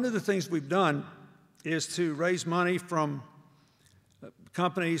 And one of the things we've done is to raise money from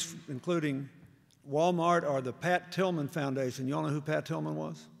companies, including Walmart or the Pat Tillman Foundation. You all know who Pat Tillman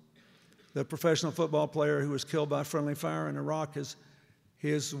was? The professional football player who was killed by friendly fire in Iraq.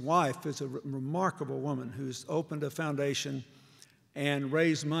 His wife is a remarkable woman who's opened a foundation and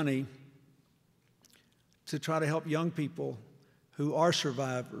raised money to try to help young people who are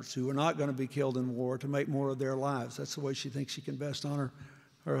survivors, who are not going to be killed in war, to make more of their lives. That's the way she thinks she can best honor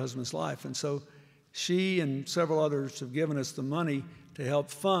her husband's life. And so she and several others have given us the money to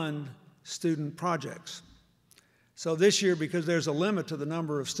help fund student projects. So this year, because there's a limit to the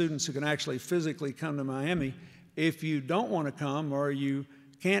number of students who can actually physically come to Miami, if you don't want to come or you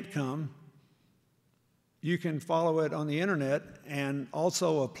can't come, you can follow it on the internet and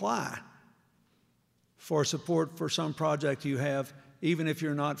also apply for support for some project you have, even if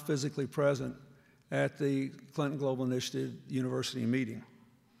you're not physically present at the Clinton Global Initiative University meeting.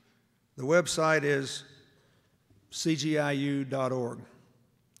 The website is cgiu.org,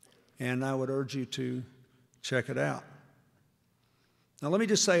 and I would urge you to check it out. Now, let me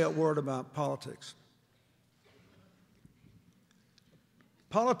just say a word about politics.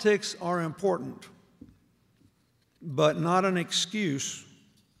 Politics are important, but not an excuse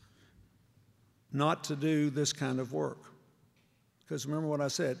not to do this kind of work. Because remember what I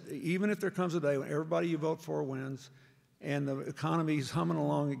said, even if there comes a day when everybody you vote for wins and the economy's humming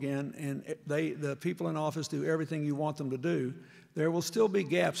along again and the people in office do everything you want them to do, there will still be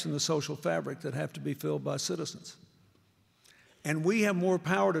gaps in the social fabric that have to be filled by citizens. And we have more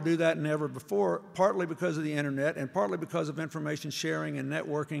power to do that than ever before, partly because of the internet and partly because of information sharing and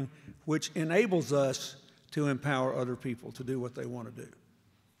networking, which enables us to empower other people to do what they want to do.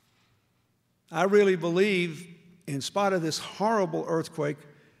 I really believe, in spite of this horrible earthquake,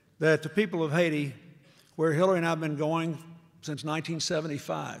 that the people of Haiti, where Hillary and I have been going since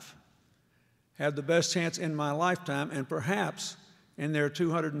 1975, have the best chance in my lifetime, and perhaps in their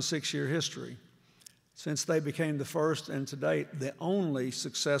 206-year history, since they became the first and to date the only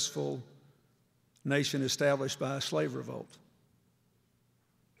successful nation established by a slave revolt,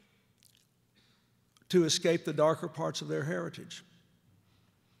 to escape the darker parts of their heritage.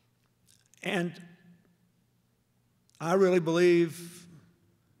 And I really believe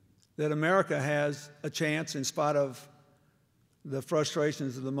that America has a chance, in spite of the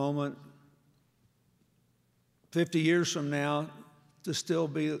frustrations of the moment, 50 years from now, to still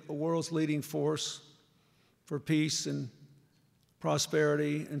be the world's leading force for peace and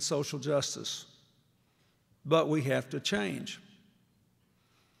prosperity and social justice. But we have to change.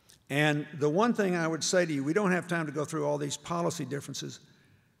 And the one thing I would say to you, we don't have time to go through all these policy differences,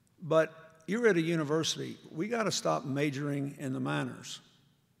 but you're at a university. We got to stop majoring in the minors.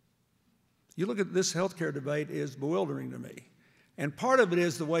 You look at this healthcare debate is bewildering to me. And part of it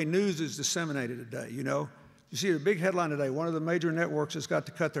is the way news is disseminated today. You know, you see a big headline today, one of the major networks has got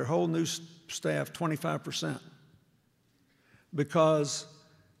to cut their whole news staff 25% because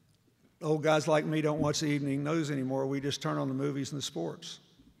old guys like me don't watch the evening news anymore. We just turn on the movies and the sports.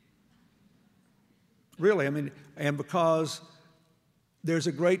 Really, I mean, and because there's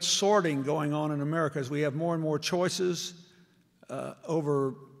a great sorting going on in America as we have more and more choices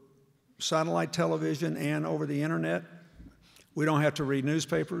over satellite television and over the internet. We don't have to read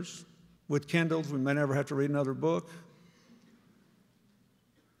newspapers. With Kindles, we may never have to read another book.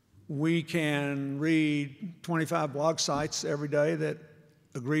 We can read 25 blog sites every day that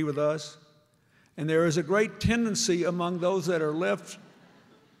agree with us. And there is a great tendency among those that are left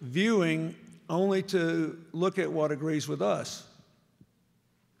viewing only to look at what agrees with us.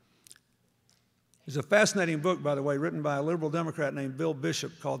 There's a fascinating book, by the way, written by a liberal Democrat named Bill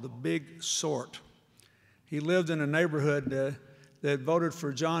Bishop called The Big Sort. He lived in a neighborhood that voted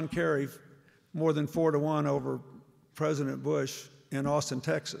for John Kerry more than 4-1 over President Bush in Austin,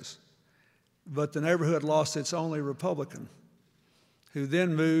 Texas. But the neighborhood lost its only Republican, who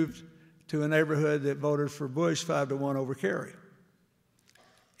then moved to a neighborhood that voted for Bush 5-1 over Kerry.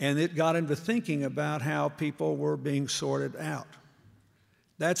 And it got into thinking about how people were being sorted out.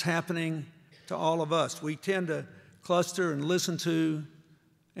 That's happening to all of us. We tend to cluster and listen to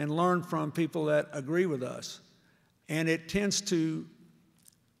and learn from people that agree with us. And it tends to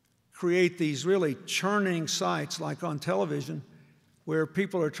create these really churning sites like on television where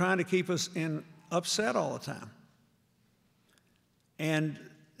people are trying to keep us upset all the time. And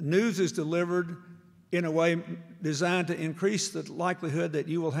news is delivered in a way designed to increase the likelihood that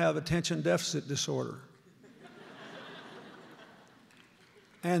you will have attention deficit disorder.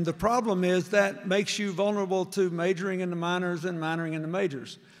 And the problem is that makes you vulnerable to majoring in the minors and minoring in the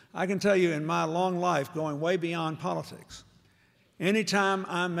majors. I can tell you in my long life, going way beyond politics, anytime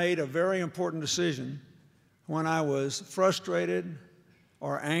I made a very important decision when I was frustrated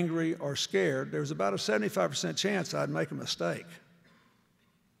or angry or scared, there was about a 75% chance I'd make a mistake.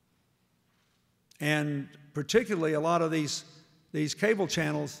 And particularly a lot of these cable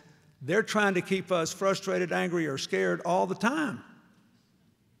channels, they're trying to keep us frustrated, angry, or scared all the time.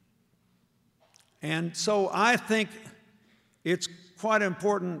 And so I think it's quite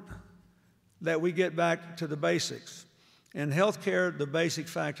important that we get back to the basics. In healthcare, the basic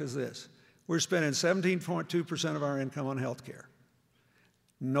fact is this. We're spending 17.2% of our income on healthcare.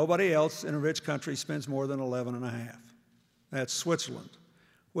 Nobody else in a rich country spends more than 11.5%. That's Switzerland,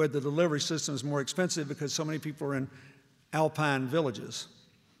 where the delivery system is more expensive because so many people are in alpine villages,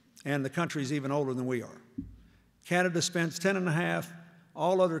 and the country's even older than we are. Canada spends 10.5%.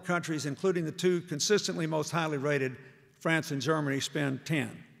 All other countries, including the two consistently most highly rated, France and Germany, spend 10%.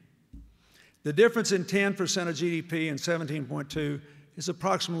 The difference in 10% of GDP and 17.2% is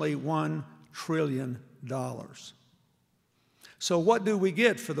approximately $1 trillion. So what do we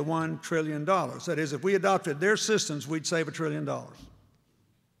get for the $1 trillion? That is, if we adopted their systems, we'd save $1 trillion.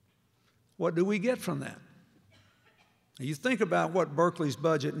 what do we get from that? You think about what Berkeley's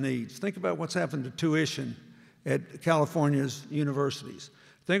budget needs. Think about what's happened to tuition at California's universities.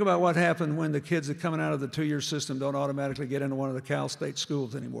 Think about what happened when the kids that are coming out of the two-year system don't automatically get into one of the Cal State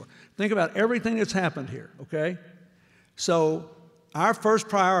schools anymore. Think about everything that's happened here, okay? So our first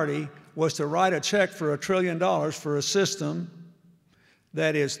priority was to write a check for $1 trillion for a system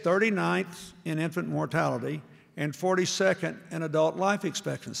that is 39th in infant mortality and 42nd in adult life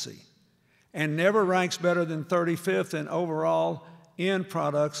expectancy, and never ranks better than 35th in overall end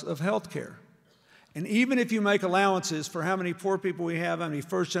products of health care. And even if you make allowances for how many poor people we have, how many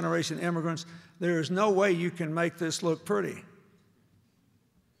first-generation immigrants, there is no way you can make this look pretty.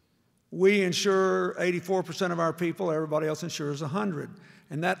 We insure 84% of our people, everybody else insures 100.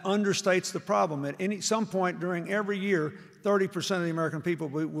 And that understates the problem. At some point during every year, 30% of the American people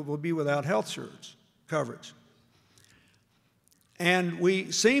will be without health insurance coverage. And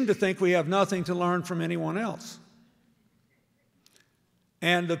we seem to think we have nothing to learn from anyone else.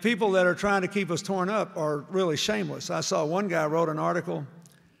 And the people that are trying to keep us torn up are really shameless. I saw one guy wrote an article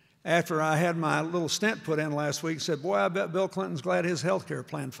after I had my little stent put in last week, said, boy, I bet Bill Clinton's glad his health care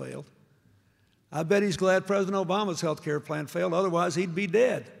plan failed. I bet he's glad President Obama's health care plan failed, otherwise he'd be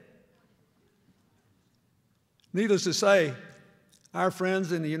dead. Needless to say, our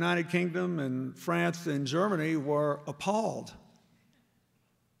friends in the United Kingdom and France and Germany were appalled.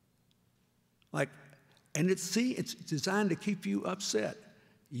 It's designed to keep you upset.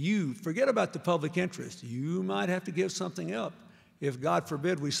 You forget about the public interest. You might have to give something up if, God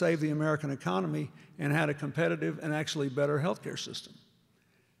forbid, we save the American economy and had a competitive and actually better healthcare system.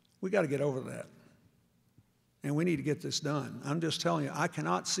 We got to get over that. And we need to get this done. I'm just telling you, I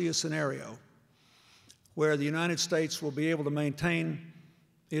cannot see a scenario where the United States will be able to maintain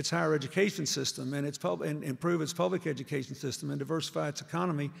its higher education system and improve its public education system and diversify its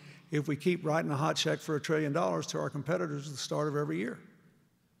economy if we keep writing a hot check for $1 trillion to our competitors at the start of every year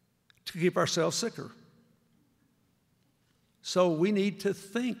to keep ourselves sicker. So we need to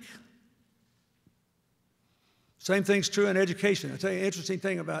think. Same thing's true in education. I'll tell you an interesting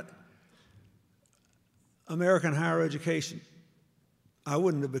thing about American higher education. I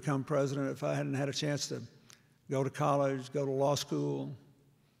wouldn't have become president if I hadn't had a chance to go to college, go to law school,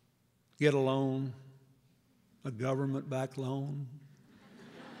 get a loan, a government-backed loan,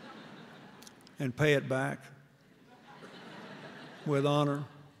 and pay it back with honor.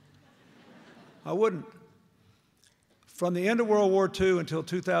 I wouldn't. From the end of World War II until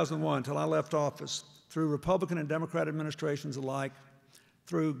 2001, until I left office, through Republican and Democrat administrations alike,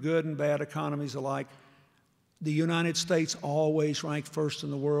 through good and bad economies alike, the United States always ranked first in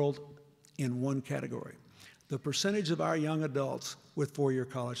the world in one category: the percentage of our young adults with four-year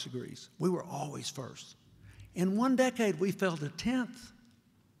college degrees. We were always first. In one decade, we fell to 10th.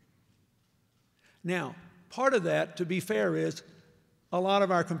 Now, part of that, to be fair, is a lot of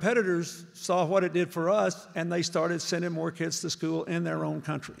our competitors saw what it did for us, and they started sending more kids to school in their own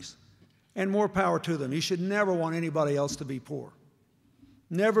countries. And more power to them. You should never want anybody else to be poor.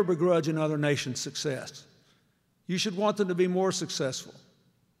 Never begrudge another nation's success. You should want them to be more successful.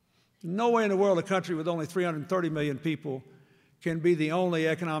 No way in the world a country with only 330 million people can be the only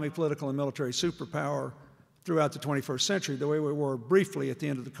economic, political, and military superpower throughout the 21st century, the way we were briefly at the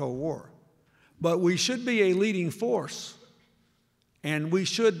end of the Cold War. But we should be a leading force, and we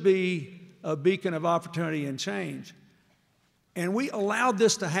should be a beacon of opportunity and change. And we allowed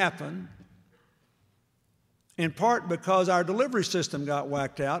this to happen in part because our delivery system got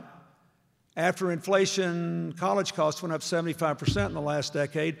whacked out. After inflation, college costs went up 75% in the last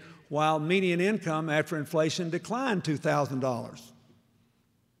decade, while median income after inflation declined $2,000.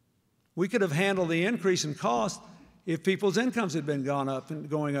 We could have handled the increase in cost if people's incomes had been going up,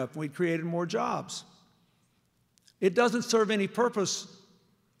 and we'd created more jobs. It doesn't serve any purpose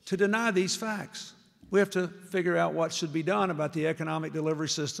to deny these facts. We have to figure out what should be done about the economic delivery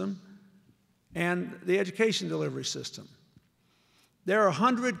system and the education delivery system. There are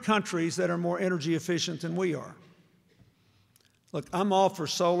 100 countries that are more energy efficient than we are. Look, I'm all for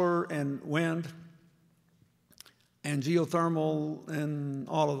solar and wind and geothermal and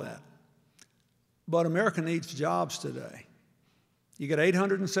all of that. But America needs jobs today. You get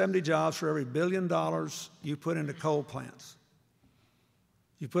 870 jobs for every $1 billion you put into coal plants.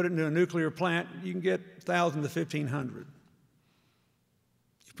 You put it into a nuclear plant, you can get 1,000 to 1,500.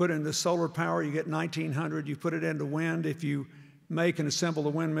 You put it into solar power, you get 1,900. You put it into wind, if you make and assemble the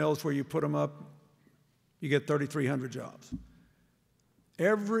windmills where you put them up, you get 3,300 jobs.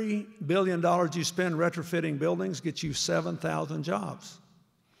 Every $1 billion you spend retrofitting buildings gets you 7,000 jobs.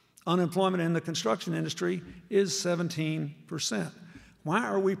 Unemployment in the construction industry is 17%. Why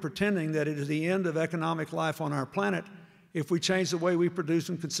are we pretending that it is the end of economic life on our planet if we change the way we produce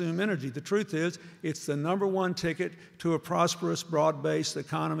and consume energy? The truth is, it's the #1 ticket to a prosperous, broad-based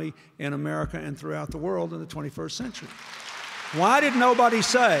economy in America and throughout the world in the 21st century. Why did nobody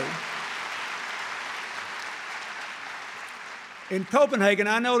say? In Copenhagen,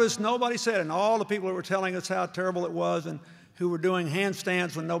 I noticed nobody said, and all the people who were telling us how terrible it was and who were doing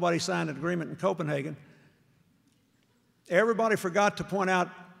handstands when nobody signed an agreement in Copenhagen, everybody forgot to point out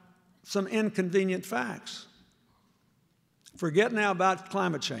some inconvenient facts. Forget now about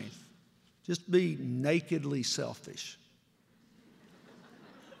climate change. Just be nakedly selfish.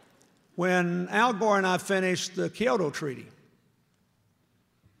 When Al Gore and I finished the Kyoto Treaty,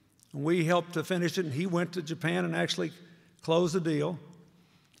 and we helped to finish it, and he went to Japan and actually closed the deal,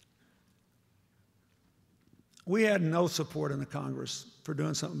 we had no support in the Congress for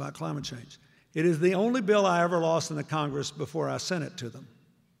doing something about climate change. It is the only bill I ever lost in the Congress before I sent it to them.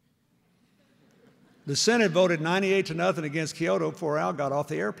 The Senate voted 98-0 against Kyoto before Al got off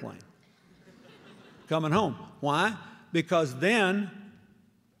the airplane coming home. Why? Because then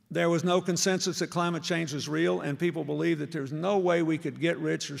there was no consensus that climate change was real, and people believed that there's no way we could get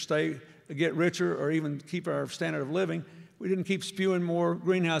rich or get richer or even keep our standard of living. We didn't keep spewing more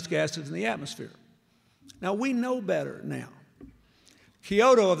greenhouse gases in the atmosphere. Now, we know better now.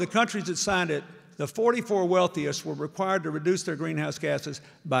 Kyoto, of the countries that signed it, the 44 wealthiest were required to reduce their greenhouse gases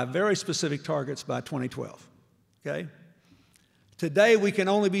by very specific targets by 2012, okay? Today, we can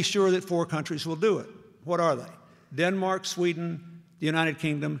only be sure that 4 countries will do it. What are they? Denmark, Sweden, the United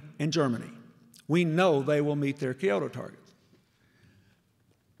Kingdom, and Germany. We know they will meet their Kyoto targets.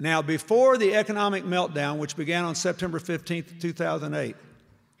 Now, before the economic meltdown, which began on September 15th, 2008,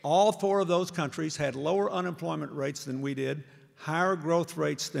 all 4 of those countries had lower unemployment rates than we did, higher growth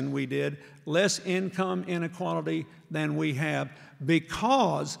rates than we did, less income inequality than we have,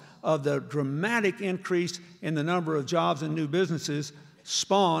 because of the dramatic increase in the number of jobs and new businesses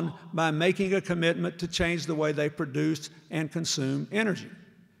spawned by making a commitment to change the way they produce and consume energy.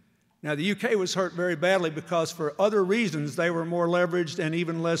 Now, the UK was hurt very badly because for other reasons they were more leveraged and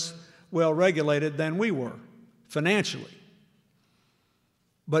even less well-regulated than we were financially.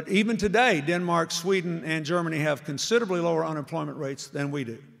 But even today, Denmark, Sweden, and Germany have considerably lower unemployment rates than we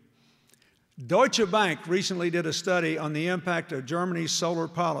do. Deutsche Bank recently did a study on the impact of Germany's solar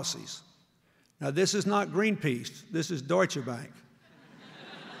policies. Now, this is not Greenpeace. This is Deutsche Bank.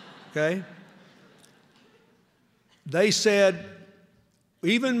 Okay? They said,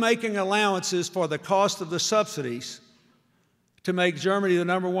 even making allowances for the cost of the subsidies to make Germany the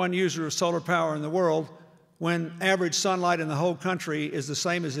 #1 user of solar power in the world, when average sunlight in the whole country is the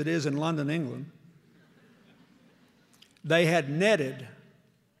same as it is in London, England, they had netted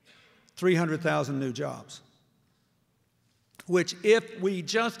 300,000 new jobs, which if we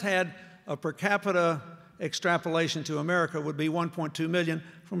just had a per capita extrapolation to America would be 1.2 million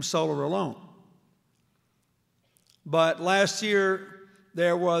from solar alone. But last year,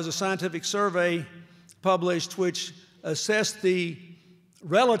 there was a scientific survey published which assessed the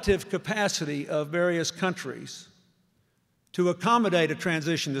relative capacity of various countries to accommodate a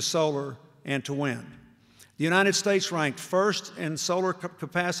transition to solar and to wind. The United States ranked first in solar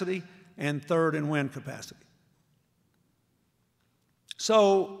capacity and third in wind capacity.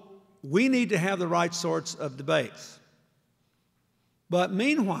 So we need to have the right sorts of debates. But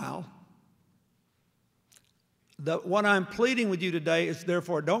meanwhile, what I'm pleading with you today is,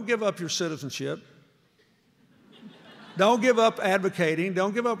 therefore, don't give up your citizenship. Don't give up advocating.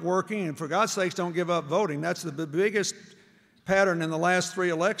 Don't give up working. And for God's sakes, don't give up voting. That's the biggest pattern in the last 3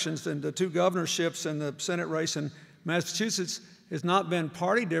 elections, and the 2 governorships and the Senate race in Massachusetts has not been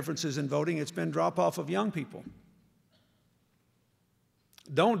party differences in voting. It's been drop-off of young people.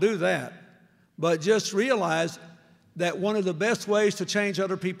 Don't do that. But just realize that one of the best ways to change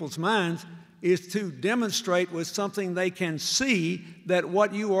other people's minds is to demonstrate with something they can see that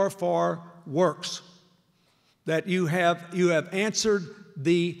what you are for works, that you have answered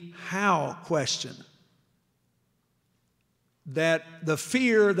the how question, that the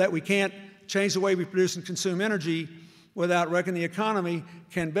fear that we can't change the way we produce and consume energy without wrecking the economy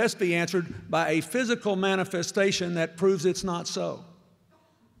can best be answered by a physical manifestation that proves it's not so.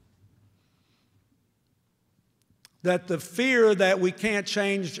 That the fear that we can't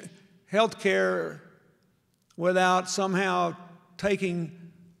change health care without somehow taking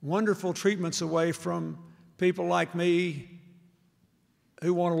wonderful treatments away from people like me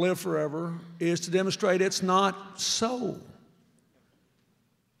who want to live forever is to demonstrate it's not so.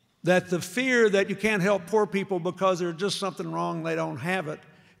 That the fear that you can't help poor people because there's just something wrong, they don't have it,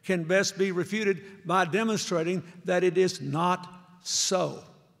 can best be refuted by demonstrating that it is not so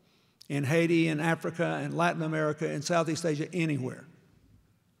in Haiti and Africa and Latin America and Southeast Asia, anywhere.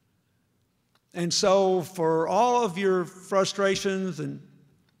 And so for all of your frustrations, and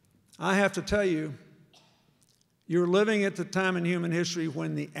I have to tell you, you're living at the time in human history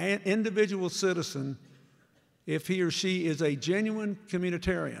when the individual citizen, if he or she is a genuine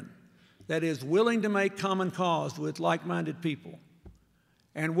communitarian, that is willing to make common cause with like-minded people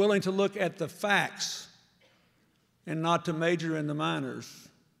and willing to look at the facts and not to major in the minors,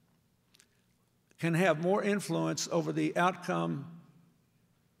 can have more influence over the outcome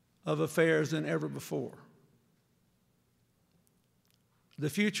of affairs than ever before. The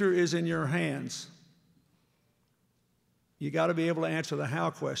future is in your hands. You got to be able to answer the how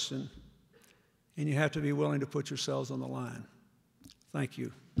question, and you have to be willing to put yourselves on the line. Thank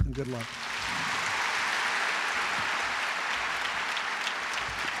you, and good luck.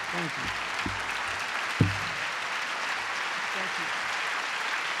 Thank you. Thank you.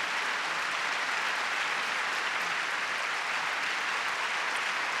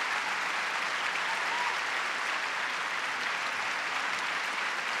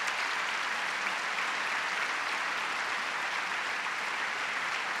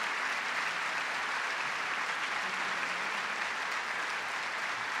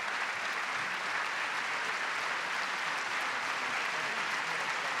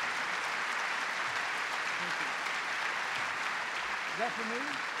 Is that for me?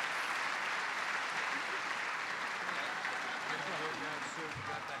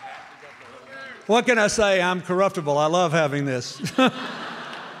 What can I say? I'm corruptible. I love having this.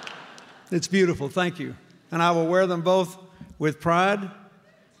 It's beautiful. Thank you. And I will wear them both with pride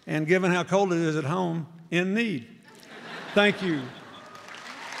and, given how cold it is at home, in need. Thank you.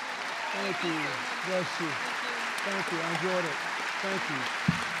 Thank you. Bless you. Thank you. I enjoyed it. Thank you.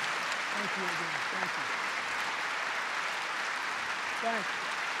 Thank you again. Thank you. Thank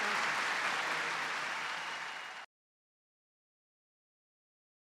you.